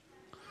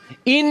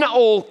 In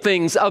all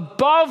things,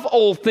 above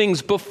all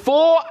things,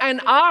 before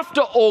and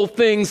after all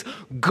things,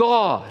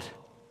 God.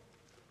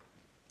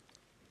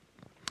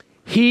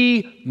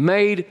 He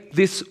made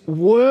this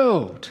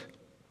world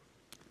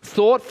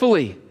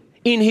thoughtfully.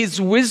 In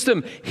His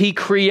wisdom, He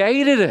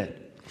created it.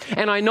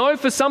 And I know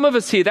for some of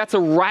us here, that's a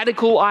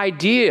radical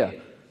idea.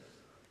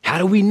 How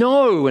do we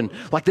know? And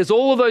there's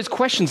all of those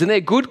questions, and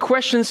they're good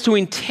questions to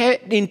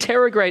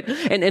interrogate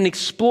and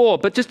explore.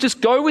 But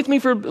just go with me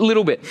for a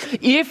little bit.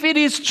 If it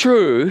is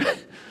true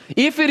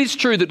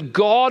that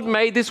God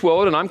made this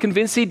world, and I'm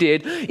convinced He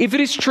did, if it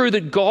is true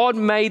that God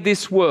made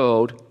this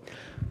world,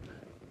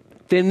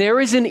 then there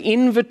is an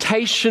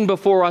invitation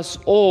before us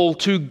all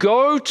to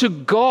go to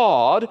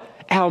God,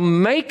 our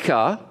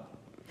Maker,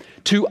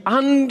 to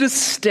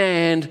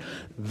understand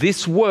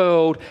this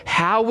world,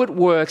 how it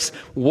works,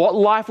 what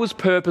life was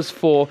purposed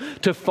for,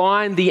 to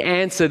find the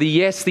answer,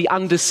 the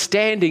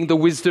understanding, the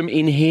wisdom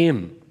in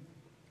Him.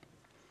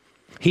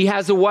 He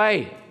has a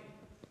way.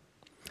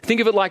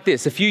 Think of it like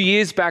this. A few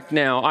years back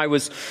now, I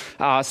was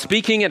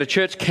speaking at a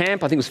church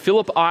camp. I think it was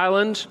Phillip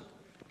Island.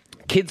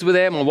 Kids were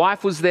there. My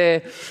wife was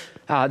there.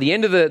 The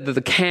end of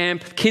the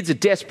camp, kids are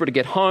desperate to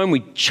get home. We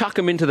chuck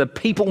them into the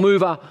people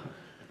mover,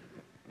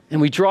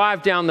 and we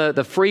drive down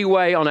the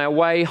freeway on our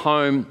way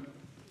home.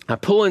 I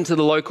pull into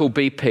the local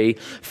BP,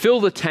 fill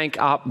the tank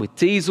up with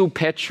diesel,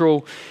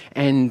 petrol,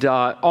 and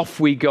off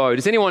we go.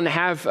 Does anyone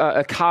have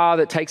a car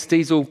that takes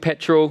diesel,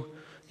 petrol?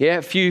 Yeah,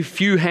 a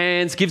few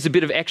hands, gives a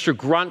bit of extra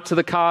grunt to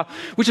the car,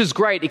 which is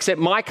great, except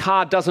my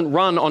car doesn't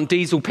run on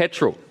diesel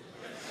petrol.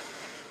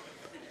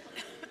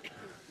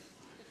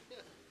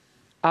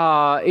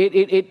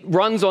 It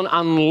runs on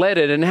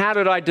unleaded. And how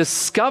did I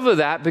discover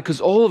that?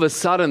 Because all of a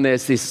sudden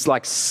there's this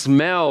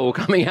smell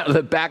coming out of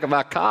the back of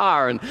our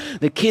car, and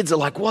the kids are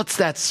like, "What's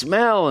that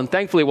smell?" And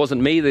thankfully it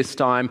wasn't me this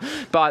time,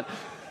 but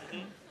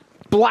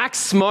black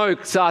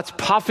smoke starts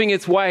puffing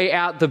its way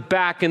out the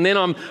back, and then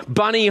I'm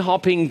bunny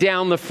hopping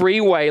down the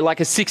freeway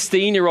like a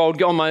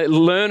 16-year-old on my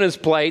learner's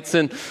plates,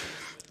 and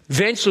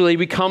eventually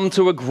we come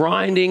to a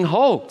grinding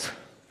halt.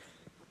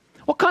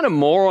 What kind of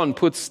moron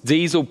puts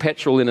diesel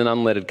petrol in an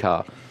unleaded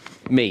car?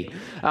 Me.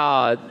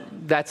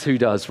 That's who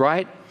does,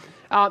 right?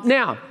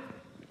 Now,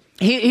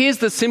 here's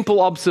the simple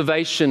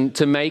observation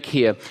to make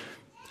here.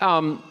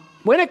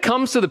 When it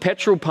comes to the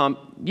petrol pump,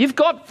 you've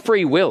got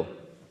free will.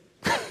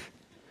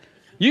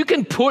 You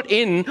can put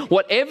in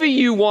whatever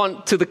you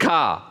want to the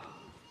car.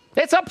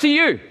 It's up to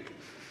you.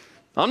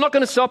 I'm not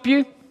going to stop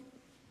you.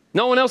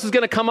 No one else is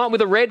going to come up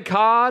with a red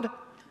card.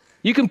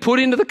 You can put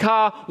into the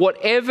car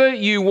whatever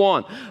you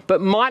want.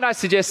 But might I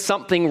suggest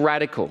something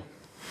radical?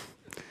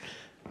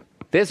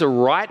 There's a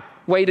right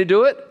way to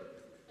do it,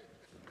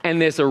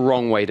 and there's a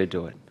wrong way to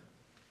do it.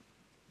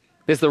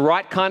 There's the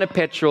right kind of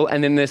petrol,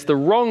 and then there's the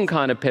wrong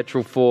kind of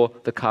petrol for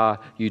the car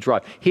you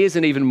drive. Here's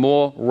an even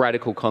more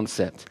radical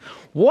concept.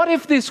 What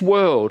if this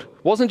world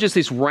wasn't just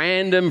this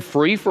random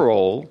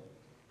free-for-all,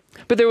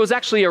 but there was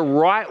actually a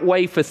right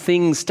way for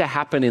things to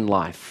happen in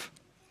life?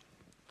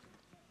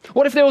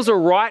 What if there was a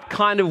right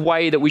kind of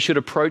way that we should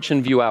approach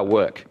and view our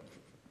work?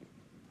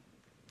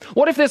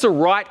 What if there's a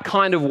right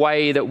kind of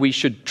way that we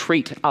should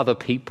treat other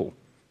people?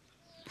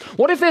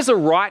 What if there's a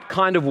right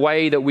kind of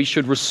way that we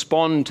should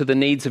respond to the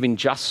needs of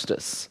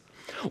injustice?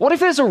 What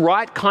if there's a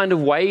right kind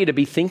of way to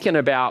be thinking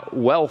about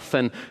wealth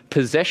and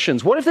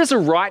possessions? What if there's a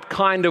right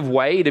kind of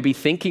way to be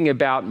thinking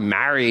about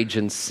marriage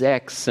and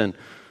sex? And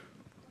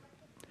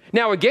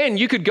now again,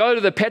 you could go to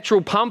the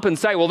petrol pump and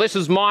say, well, this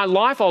is my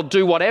life. I'll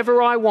do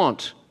whatever I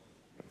want.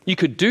 You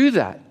could do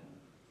that.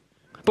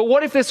 But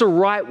what if there's a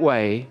right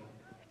way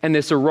and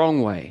there's a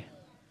wrong way?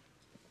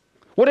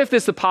 What if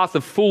there's the path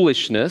of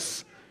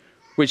foolishness,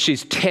 which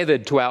is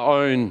tethered to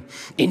our own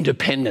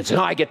independence, and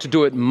I get to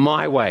do it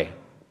my way?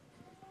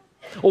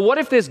 Or what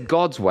if there's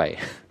God's way?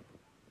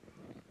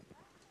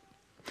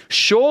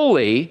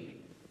 Surely,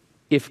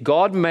 if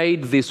God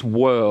made this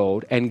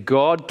world and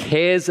God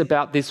cares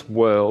about this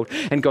world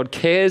and God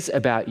cares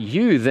about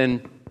you,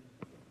 then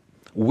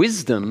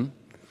wisdom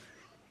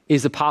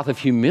is a path of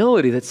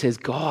humility that says,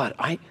 God,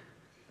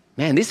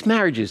 man, this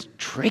marriage is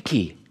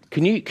tricky.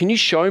 Can you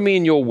show me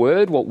in your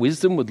word what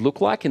wisdom would look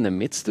like in the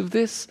midst of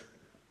this?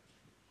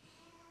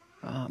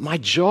 My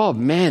job,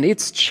 man,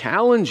 it's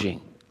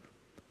challenging.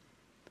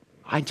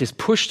 I just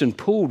pushed and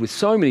pulled with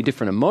so many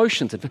different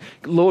emotions.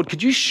 Lord,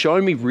 could you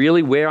show me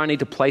really where I need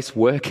to place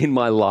work in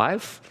my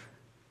life?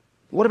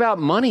 What about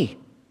money?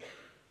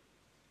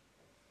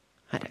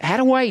 How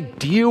do I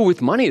deal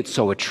with money? It's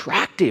so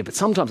attractive, but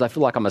sometimes I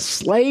feel like I'm a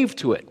slave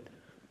to it.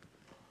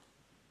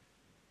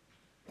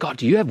 God,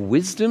 do you have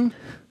wisdom?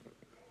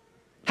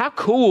 How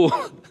cool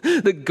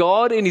that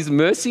God in his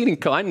mercy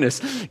and kindness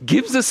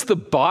gives us the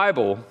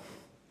Bible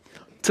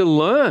to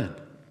learn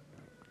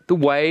the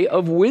way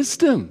of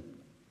wisdom,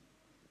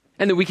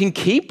 and that we can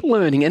keep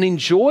learning and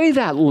enjoy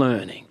that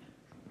learning.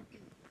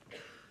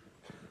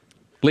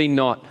 Lean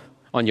not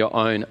on your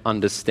own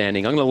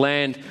understanding. I'm going to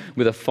land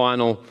with a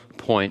final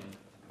point,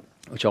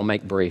 which I'll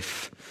make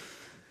brief.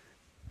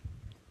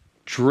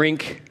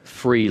 Drink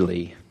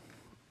freely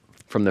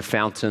from the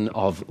fountain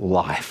of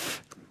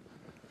life.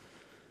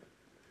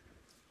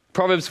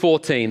 Proverbs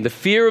 14, the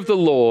fear of the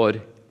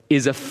Lord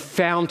is a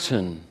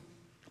fountain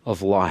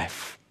of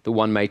life, that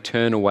one may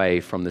turn away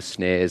from the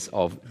snares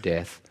of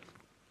death.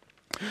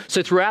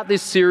 So throughout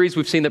this series,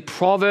 we've seen that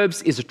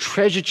Proverbs is a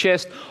treasure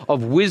chest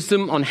of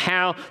wisdom on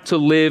how to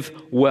live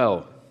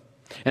well.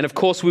 And of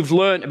course, we've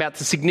learned about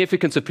the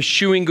significance of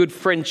pursuing good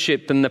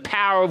friendship and the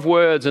power of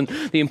words and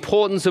the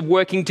importance of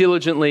working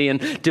diligently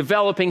and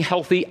developing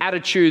healthy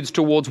attitudes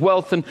towards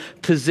wealth and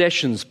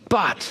possessions.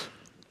 But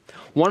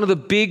one of the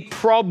big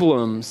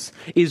problems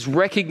is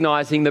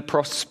recognizing that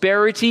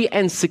prosperity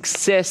and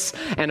success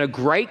and a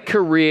great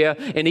career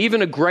and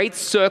even a great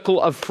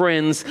circle of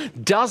friends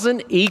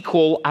doesn't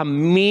equal a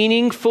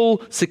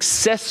meaningful,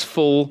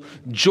 successful,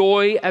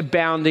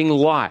 joy-abounding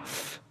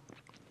life.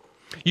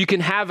 You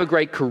can have a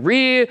great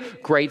career,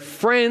 great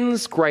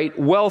friends, great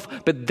wealth,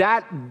 but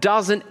that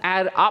doesn't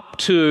add up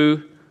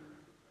to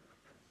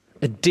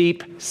a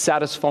deep,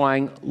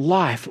 satisfying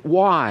life.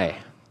 Why?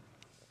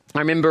 I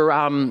remember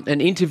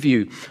an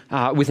interview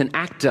with an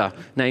actor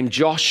named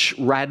Josh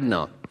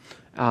Radnor.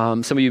 Some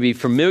of you will be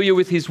familiar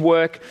with his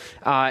work.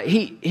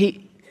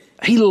 He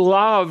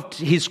loved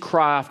his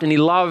craft and he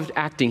loved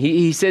acting.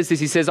 He says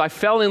this, he says, I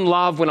fell in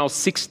love when I was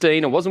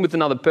 16. It wasn't with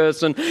another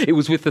person, it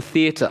was with the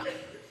theatre.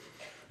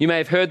 You may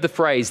have heard the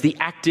phrase, the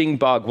acting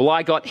bug. Well,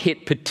 I got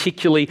hit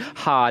particularly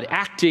hard.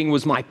 Acting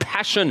was my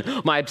passion,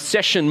 my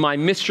obsession, my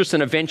mistress,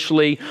 and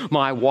eventually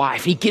my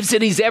wife. He gives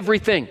it his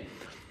everything.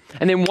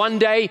 And then one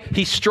day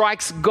he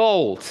strikes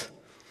gold.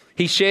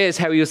 He shares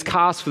how he was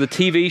cast for the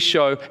TV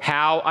show,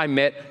 How I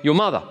Met Your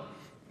Mother.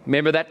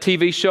 Remember that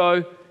TV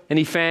show?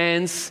 Any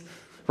fans?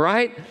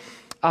 Right?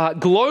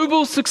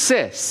 Global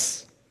success.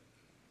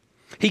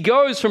 He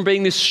goes from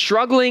being this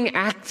struggling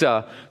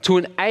actor to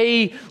an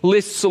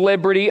A-list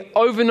celebrity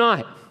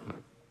overnight.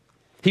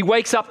 He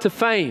wakes up to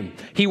fame.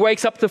 He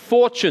wakes up to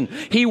fortune.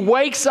 He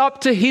wakes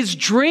up to his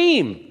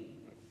dream.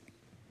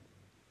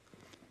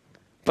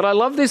 But I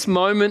love this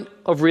moment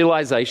of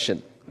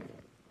realization.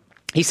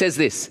 He says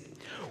this,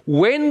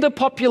 when the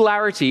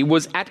popularity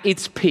was at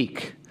its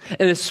peak,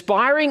 an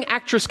aspiring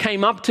actress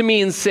came up to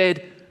me and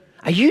said,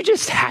 are you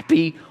just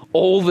happy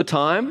all the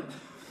time?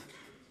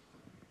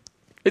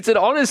 It's an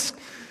honest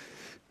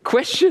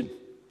question,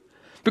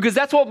 because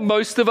that's what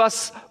most of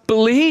us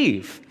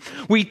believe.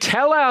 We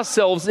tell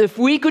ourselves if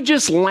we could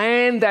just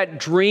land that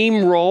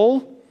dream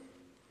role,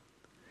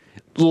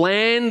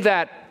 land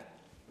that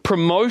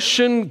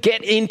promotion,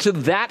 get into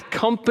that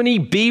company,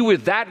 be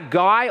with that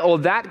guy or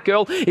that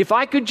girl, if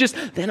I could just,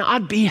 then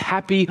I'd be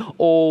happy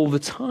all the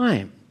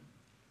time.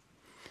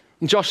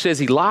 And Josh says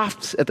he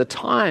laughed at the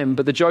time,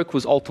 but the joke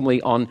was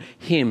ultimately on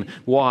him.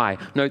 Why?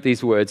 Note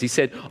these words. He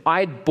said,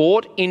 I'd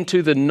bought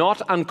into the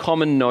not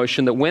uncommon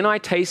notion that when I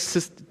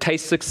taste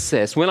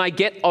success, when I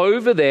get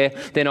over there,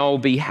 then I'll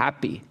be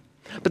happy.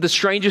 But the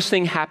strangest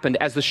thing happened.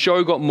 As the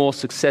show got more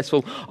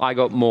successful, I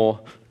got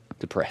more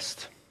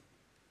depressed.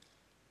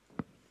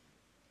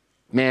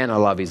 Man, I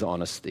love his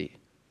honesty.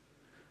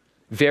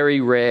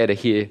 Very rare to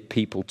hear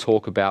people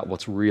talk about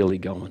what's really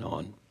going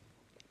on.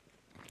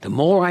 The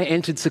more I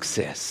entered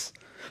success,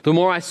 the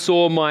more I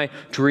saw my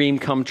dream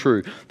come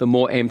true, the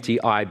more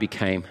empty I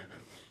became.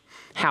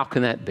 How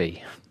can that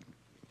be?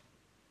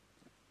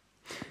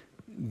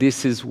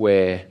 This is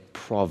where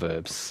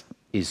Proverbs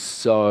is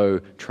so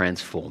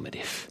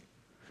transformative,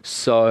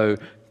 so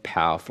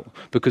powerful,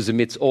 because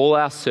amidst all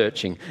our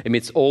searching,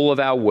 amidst all of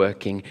our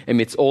working,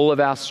 amidst all of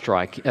our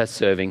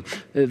serving,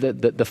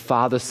 the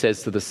Father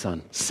says to the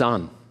Son,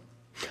 Son,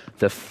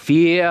 the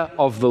fear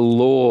of the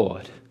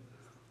Lord,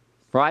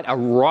 right? A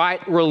right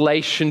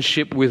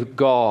relationship with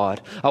God,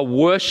 a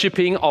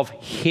worshiping of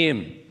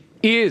Him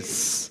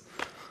is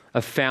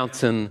a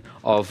fountain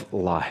of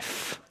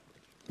life.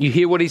 You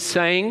hear what He's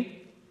saying?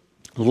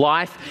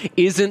 Life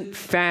isn't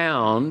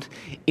found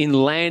in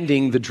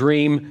landing the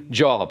dream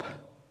job.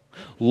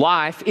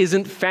 Life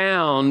isn't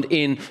found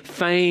in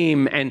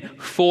fame and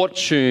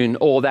fortune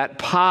or that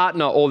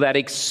partner or that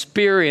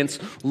experience.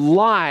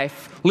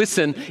 Life,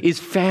 listen, is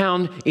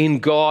found in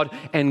God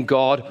and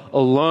God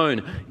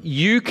alone.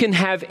 You can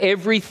have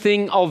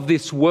everything of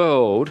this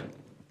world,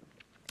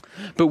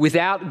 but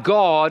without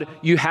God,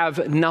 you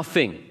have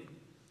nothing.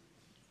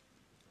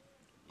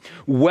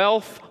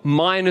 Wealth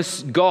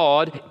minus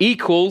God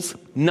equals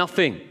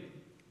nothing.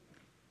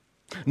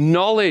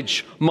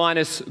 Knowledge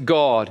minus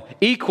God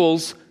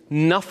equals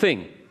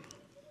nothing.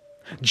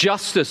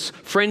 Justice,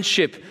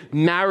 friendship,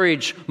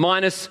 marriage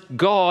minus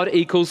God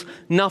equals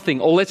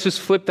nothing. Or let's just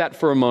flip that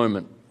for a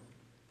moment.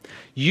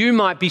 You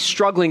might be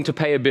struggling to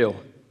pay a bill.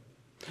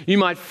 You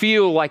might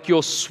feel like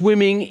you're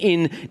swimming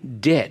in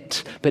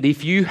debt. But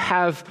if you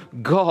have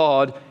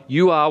God,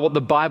 you are what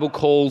the Bible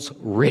calls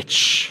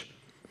rich.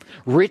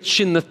 Rich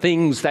in the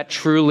things that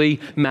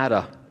truly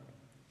matter.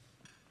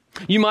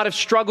 You might have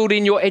struggled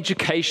in your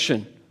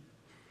education,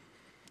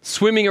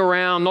 swimming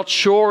around, not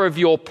sure of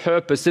your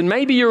purpose, and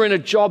maybe you're in a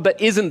job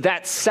that isn't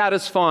that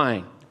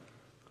satisfying.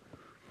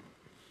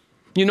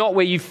 You're not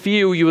where you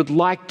feel you would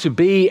like to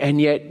be, and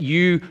yet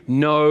you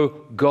know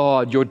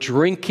God. You're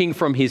drinking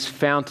from His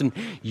fountain.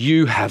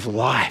 You have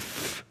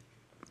life.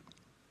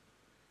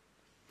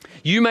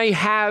 You may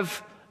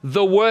have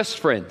the worst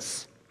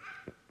friends,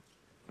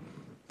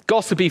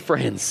 gossipy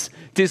friends,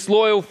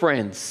 disloyal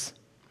friends,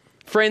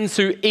 friends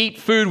who eat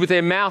food with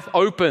their mouth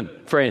open,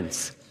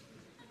 friends.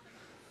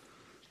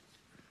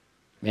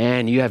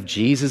 Man, you have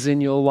Jesus in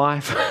your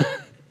life.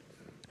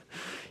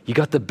 You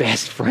got the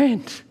best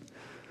friend.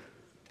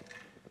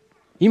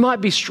 You might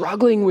be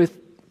struggling with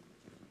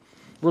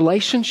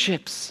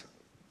relationships.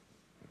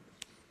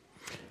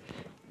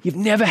 You've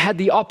never had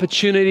the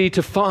opportunity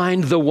to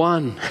find the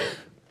one.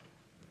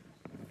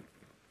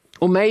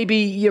 Or maybe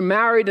you're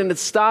married and it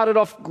started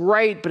off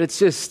great, but it's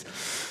just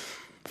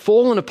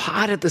fallen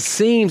apart at the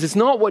seams. It's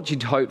not what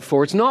you'd hoped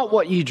for. It's not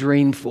what you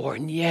dreamed for.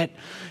 And yet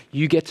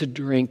you get to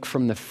drink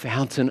from the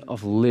fountain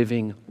of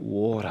living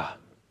water.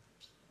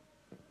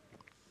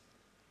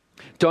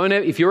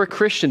 If you're a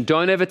Christian,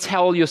 don't ever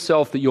tell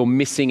yourself that you're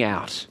missing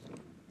out.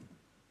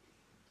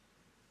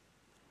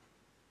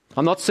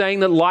 I'm not saying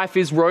that life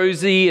is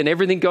rosy and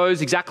everything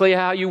goes exactly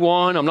how you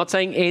want. I'm not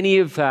saying any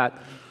of that.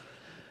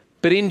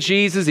 But in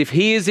Jesus, if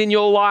He is in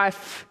your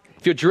life,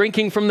 if you're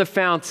drinking from the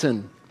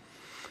fountain,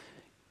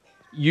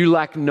 you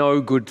lack no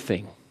good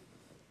thing.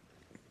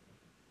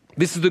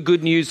 This is the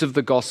good news of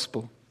the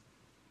gospel.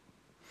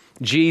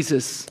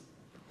 Jesus,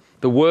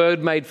 the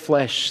Word made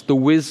flesh, the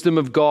wisdom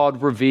of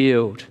God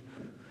revealed,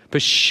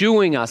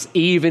 pursuing us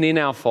even in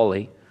our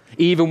folly,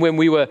 even when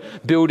we were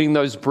building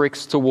those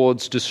bricks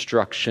towards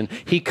destruction.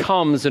 He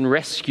comes and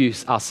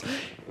rescues us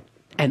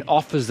and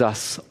offers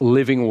us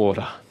living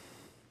water.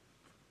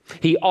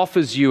 He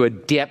offers you a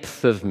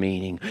depth of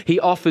meaning. He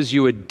offers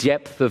you a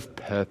depth of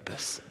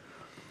purpose.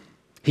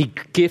 He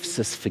gives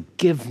us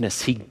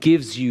forgiveness. He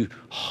gives you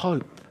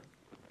hope.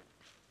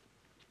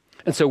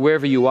 And so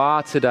wherever you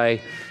are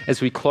today,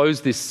 as we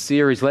close this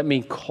series, let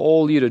me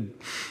call you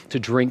to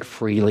drink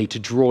freely, to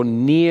draw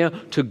near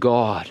to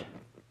God.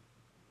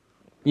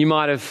 You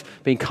might have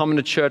been coming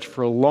to church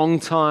for a long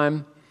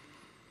time,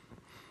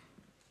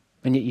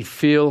 and yet you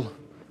feel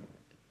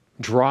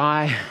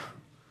dry.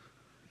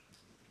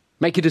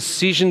 Make a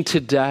decision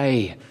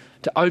today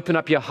to open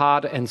up your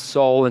heart and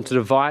soul and to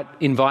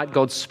invite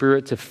God's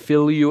Spirit to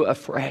fill you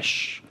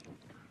afresh,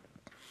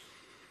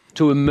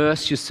 to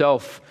immerse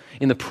yourself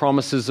in the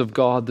promises of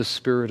God, the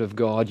Spirit of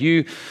God.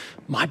 You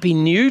might be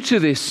new to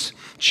this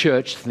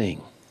church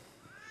thing.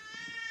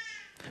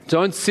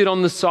 Don't sit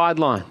on the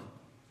sideline.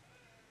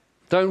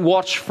 Don't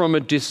watch from a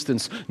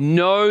distance.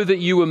 Know that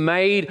you were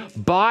made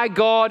by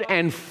God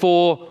and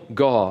for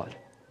God.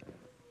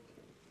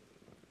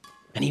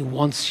 And He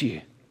wants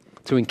you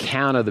to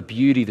encounter the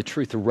beauty, the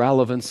truth, the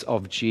relevance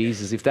of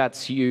Jesus. If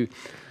that's you,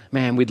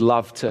 man, we'd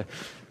love to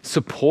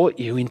support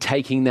you in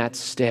taking that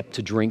step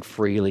to drink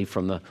freely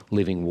from the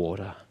living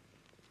water.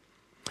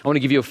 I want to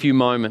give you a few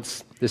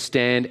moments to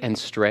stand and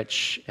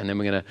stretch, and then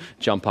we're going to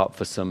jump up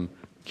for some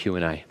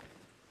Q&A.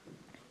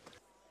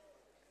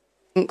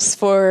 Thanks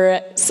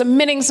for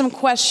submitting some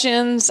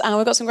questions.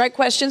 We've got some great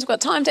questions. We've got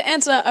time to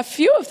answer a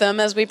few of them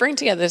as we bring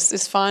together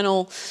this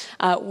final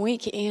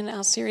week in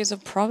our series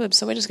of Proverbs.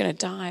 So we're just going to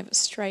dive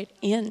straight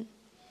in.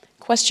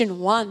 Question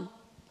 1.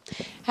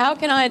 How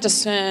can I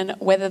discern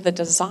whether the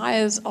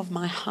desires of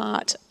my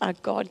heart are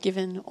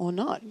God-given or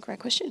not? Great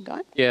question,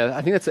 Guy. Yeah,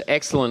 I think that's an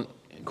excellent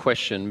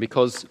question,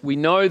 because we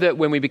know that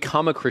when we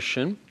become a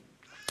Christian,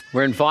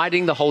 we're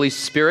inviting the Holy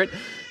Spirit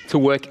to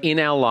work in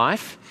our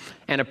life,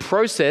 and a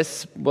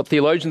process, what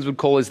theologians would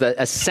call is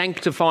a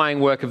sanctifying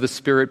work of the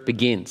Spirit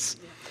begins.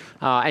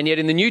 And yet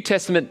in the New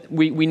Testament,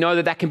 we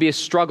know that can be a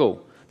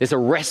struggle. There's a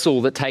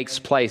wrestle that takes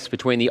place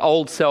between the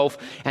old self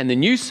and the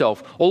new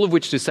self, all of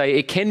which to say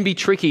it can be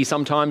tricky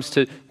sometimes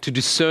to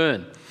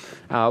discern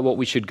what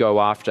we should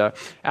go after.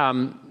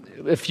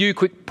 A few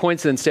quick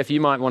points, and Steph,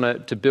 you might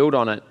want to build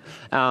on it.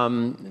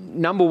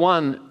 Number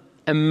one,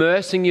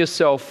 immersing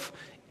yourself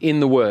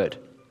in the Word.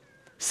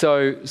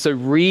 So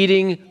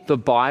reading the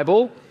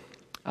Bible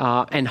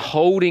and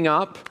holding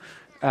up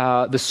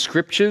the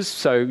scriptures.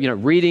 So,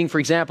 reading, for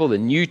example, the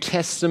New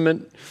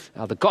Testament,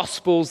 the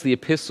Gospels, the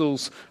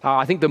epistles.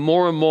 I think the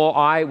more and more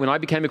when I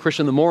became a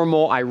Christian, the more and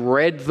more I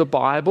read the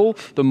Bible,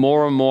 the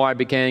more and more I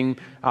became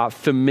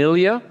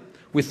familiar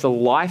with the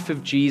life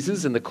of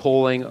Jesus and the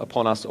calling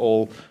upon us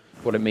all,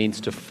 what it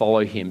means to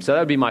follow him. So that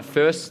would be my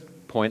first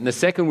point. And the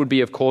second would be,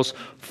 of course,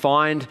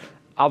 find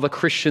other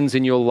Christians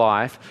in your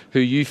life who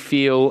you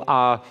feel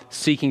are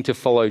seeking to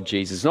follow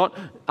Jesus. Not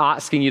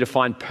asking you to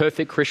find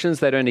perfect Christians.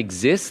 They don't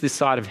exist this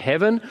side of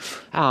heaven.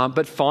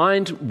 But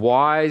find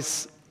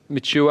wise,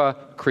 mature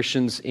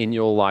Christians in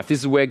your life. This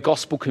is where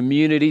gospel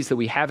communities that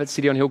we have at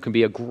City on Hill can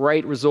be a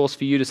great resource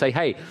for you to say,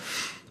 hey,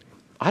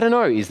 I don't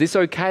know, is this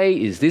okay?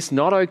 Is this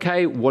not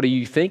okay? What do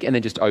you think? And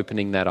then just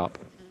opening that up.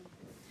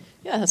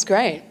 Yeah, that's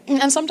great.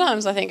 And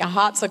sometimes I think our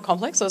hearts are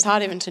complex, so it's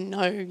hard even to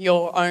know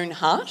your own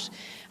heart.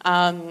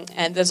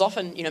 And there's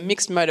often,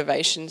 mixed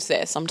motivations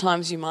there.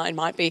 Sometimes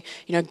might be,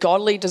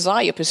 godly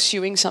desire. You're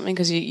pursuing something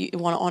because you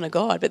want to honour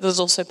God. But there's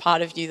also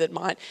part of you that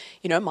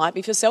might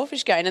be for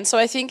selfish gain. And so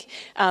I think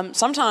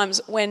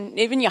sometimes when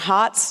even your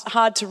heart's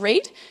hard to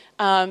read,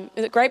 a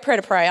great prayer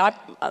to pray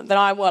what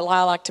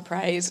I like to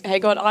pray is, hey,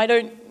 God, I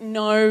don't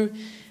know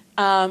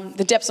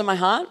the depths of my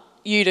heart.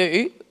 You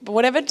do. But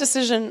whatever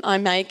decision I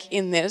make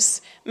in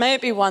this, may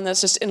it be one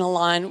that's just in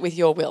line with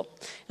your will.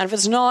 And if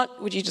it's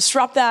not, would you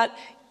disrupt that?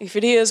 If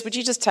it is, would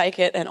you just take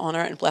it and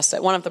honour it and bless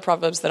it? One of the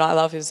proverbs that I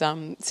love is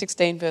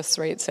 16 verse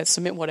 3. It says,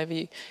 submit whatever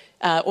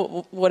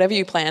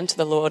you plan to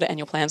the Lord and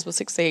your plans will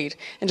succeed.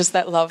 And just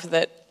that love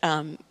that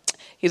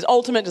his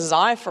ultimate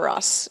desire for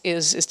us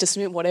is to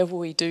submit whatever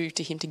we do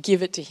to him, to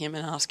give it to him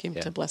and ask him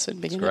to bless it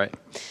and begin it. That's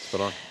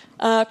great. Spot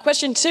on.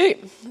 Question 2.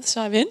 Let's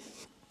dive in.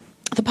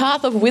 The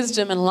path of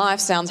wisdom and life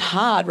sounds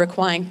hard,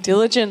 requiring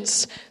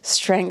diligence,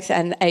 strength,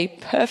 and a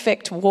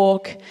perfect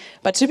walk.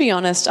 But to be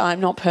honest, I'm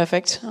not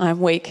perfect. I'm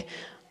weak.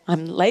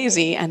 I'm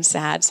lazy and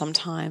sad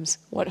sometimes.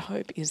 What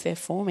hope is there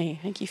for me?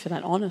 Thank you for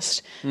that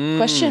honest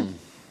question.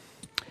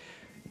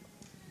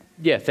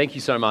 Yeah, thank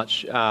you so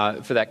much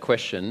for that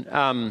question.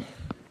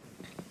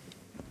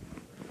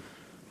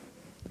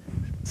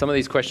 Some of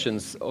these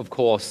questions, of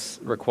course,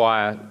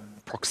 require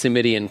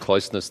proximity and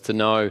closeness to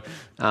know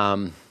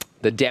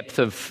the depth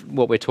of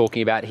what we're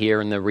talking about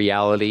here and the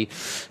reality.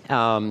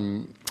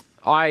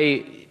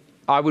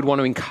 I would want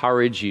to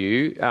encourage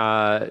you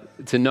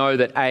to know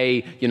that,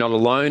 A, you're not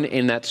alone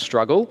in that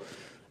struggle.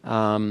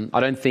 I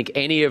don't think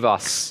any of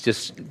us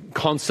just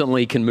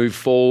constantly can move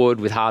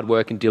forward with hard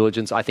work and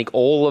diligence. I think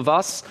all of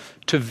us,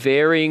 to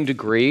varying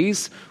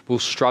degrees, will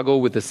struggle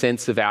with the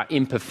sense of our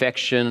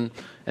imperfection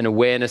and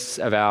awareness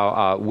of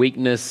our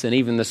weakness and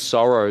even the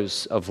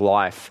sorrows of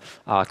life.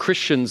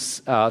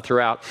 Christians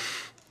throughout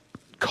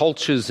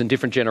cultures and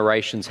different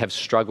generations have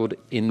struggled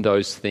in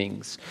those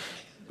things.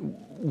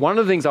 One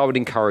of the things I would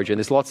encourage you, and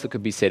there's lots that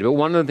could be said, but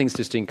one of the things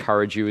just to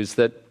encourage you is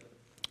that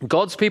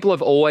God's people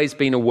have always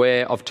been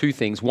aware of two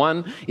things.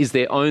 One is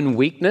their own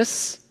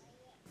weakness,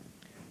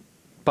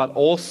 but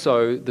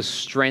also the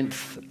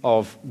strength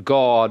of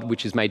God,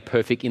 which is made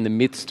perfect in the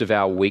midst of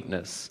our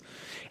weakness.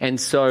 And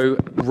so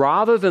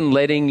rather than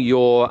letting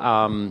your,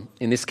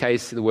 in this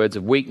case, the words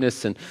of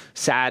weakness and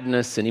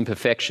sadness and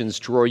imperfections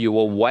draw you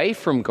away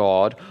from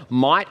God,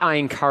 might I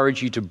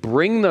encourage you to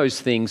bring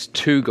those things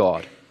to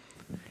God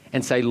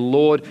and say,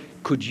 Lord,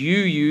 could you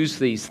use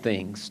these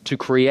things to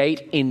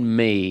create in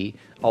me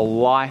a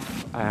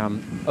life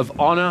of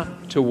honour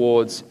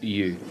towards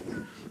you?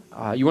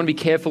 You want to be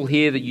careful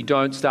here that you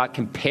don't start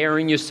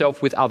comparing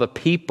yourself with other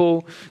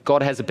people.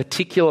 God has a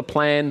particular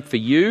plan for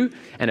you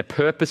and a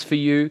purpose for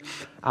you.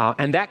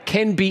 And that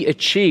can be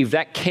achieved.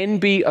 That can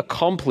be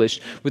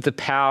accomplished with the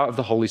power of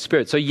the Holy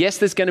Spirit. So yes,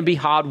 there's going to be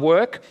hard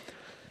work.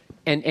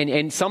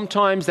 And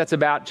sometimes that's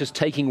about just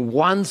taking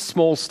one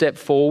small step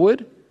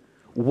forward,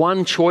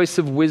 one choice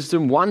of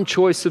wisdom, one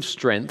choice of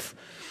strength.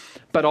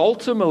 But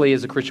ultimately,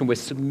 as a Christian, we're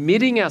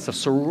submitting ourselves,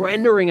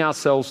 surrendering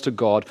ourselves to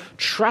God,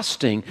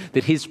 trusting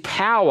that his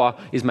power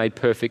is made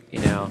perfect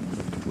in our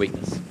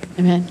weakness.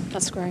 Amen.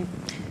 That's great.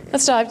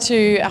 Let's dive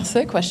to our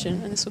third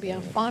question, and this will be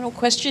our final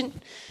question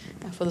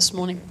for this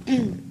morning.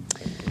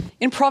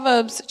 In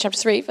Proverbs chapter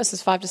 3,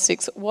 verses 5 to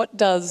 6, what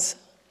does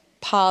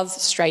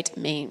paths straight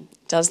mean?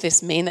 Does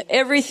this mean that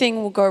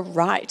everything will go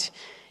right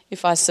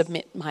if I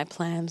submit my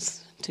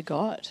plans to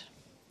God?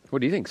 What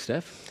do you think,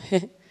 Steph?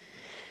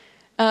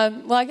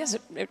 Well, I guess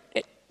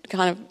it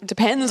kind of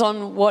depends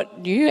on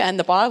what you and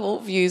the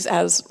Bible views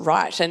as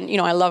right. And,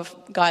 I love,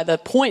 Guy, the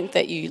point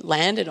that you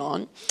landed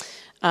on,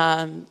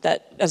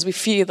 that as we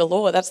fear the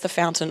Lord, that's the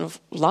fountain of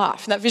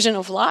life. That vision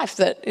of life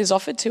that is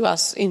offered to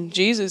us in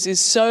Jesus is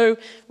so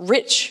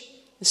rich,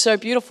 so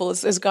beautiful.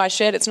 As Guy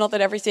shared, it's not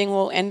that everything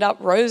will end up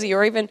rosy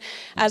or even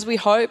as we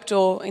hoped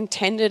or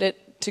intended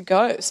it to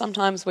go.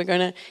 Sometimes we're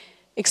going to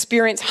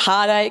experience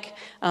heartache.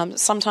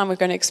 Sometimes we're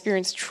going to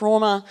experience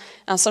trauma.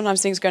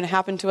 Sometimes things are going to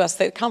happen to us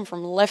that come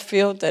from left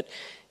field that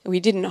we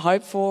didn't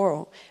hope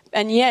for.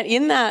 And yet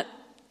in that,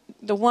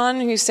 the one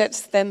who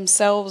sets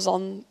themselves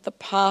on the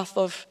path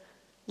of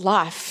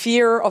life,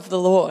 fear of the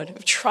Lord,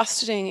 of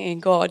trusting in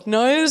God,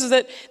 knows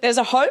that there's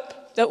a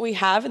hope that we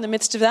have in the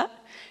midst of that.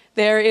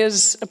 There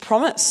is a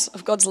promise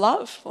of God's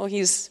love, or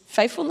his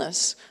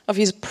faithfulness, of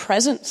his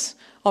presence,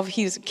 of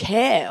his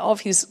care,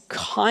 of his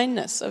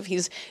kindness, of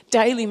his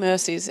daily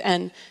mercies,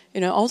 and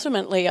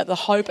ultimately the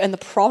hope and the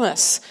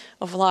promise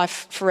of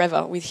life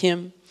forever with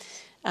him.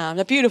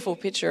 A beautiful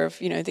picture of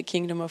the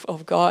kingdom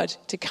of God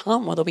to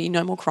come, where there'll be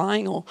no more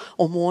crying or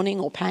mourning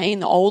or pain.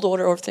 The old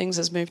order of things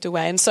has moved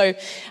away, and so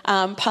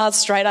path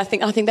straight. I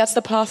think that's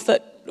the path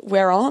that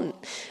we're on,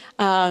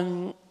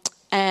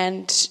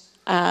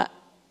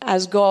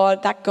 as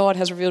God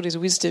has revealed his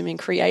wisdom in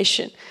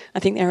creation. I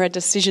think there are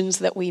decisions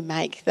that we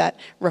make that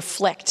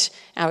reflect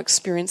our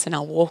experience and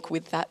our walk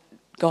with that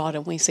God,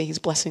 and we see his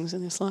blessings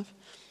in this life.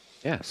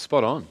 Yeah,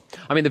 spot on.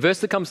 I mean, the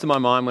verse that comes to my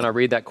mind when I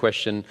read that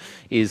question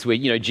is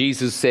where,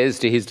 Jesus says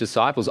to his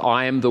disciples,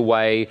 I am the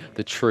way,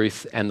 the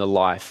truth, and the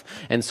life.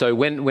 And so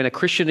when a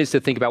Christian is to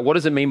think about what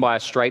does it mean by a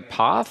straight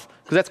path,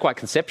 because that's quite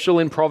conceptual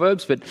in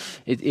Proverbs, but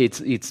it's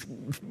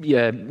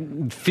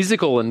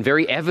physical and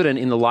very evident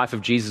in the life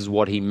of Jesus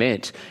what he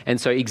meant.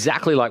 And so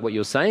exactly like what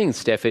you're saying,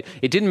 Steph, it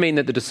didn't mean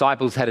that the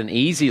disciples had an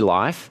easy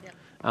life.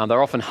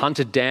 They're often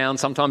hunted down.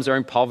 Sometimes they're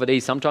in poverty.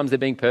 Sometimes they're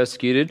being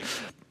persecuted.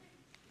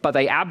 But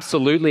they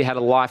absolutely had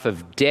a life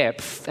of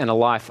depth and a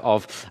life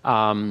of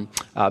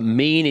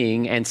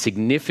meaning and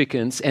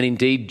significance and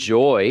indeed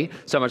joy,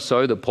 so much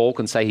so that Paul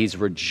can say he's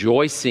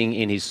rejoicing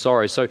in his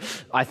sorrow. So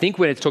I think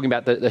when it's talking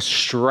about the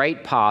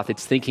straight path,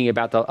 it's thinking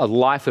about a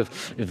life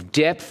of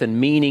depth and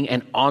meaning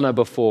and honor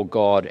before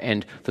God.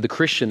 And for the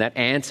Christian, that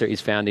answer is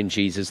found in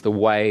Jesus, the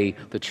way,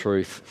 the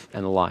truth,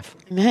 and the life.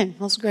 Amen.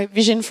 That's a great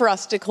vision for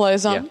us to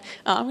close on. Yeah.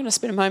 I'm going to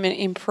spend a moment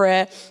in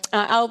prayer.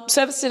 Our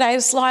service today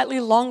is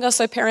slightly longer,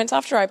 so parents,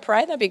 after I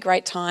pray, that'd be a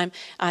great time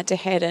to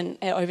head and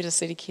over to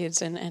City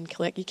Kids and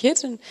collect your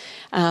kids.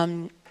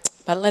 But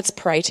let's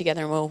pray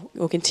together, and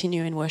we'll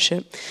continue in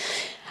worship.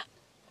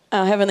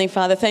 Heavenly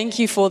Father, thank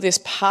you for this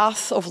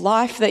path of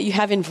life that you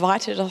have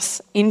invited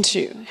us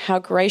into. How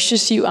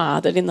gracious you are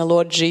that in the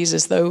Lord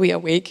Jesus, though we are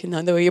weak and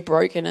though we are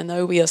broken and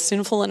though we are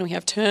sinful and we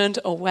have turned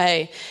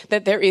away,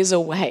 that there is a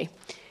way.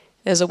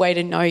 There's a way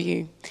to know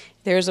you.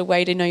 There is a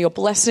way to know your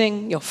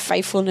blessing, your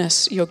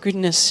faithfulness, your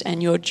goodness,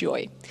 and your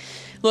joy.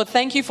 Lord,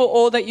 thank you for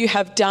all that you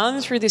have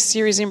done through this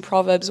series in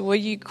Proverbs. Will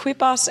you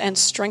equip us and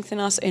strengthen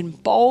us,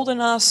 embolden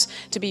us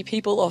to be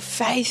people of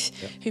faith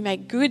who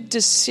make good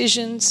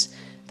decisions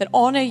that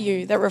honour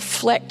you, that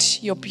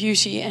reflect your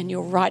beauty and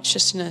your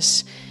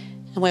righteousness,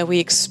 and where we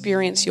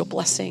experience your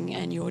blessing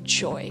and your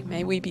joy.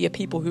 May we be a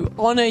people who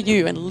honour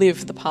you and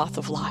live the path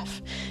of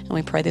life. And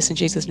we pray this in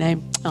Jesus'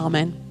 name.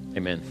 Amen.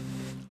 Amen.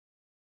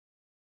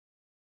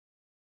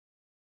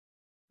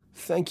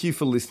 Thank you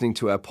for listening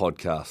to our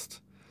podcast.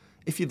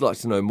 If you'd like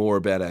to know more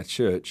about our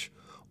church,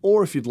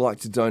 or if you'd like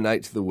to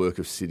donate to the work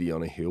of City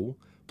on a Hill,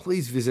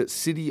 please visit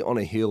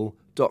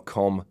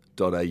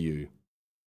cityonahill.com.au.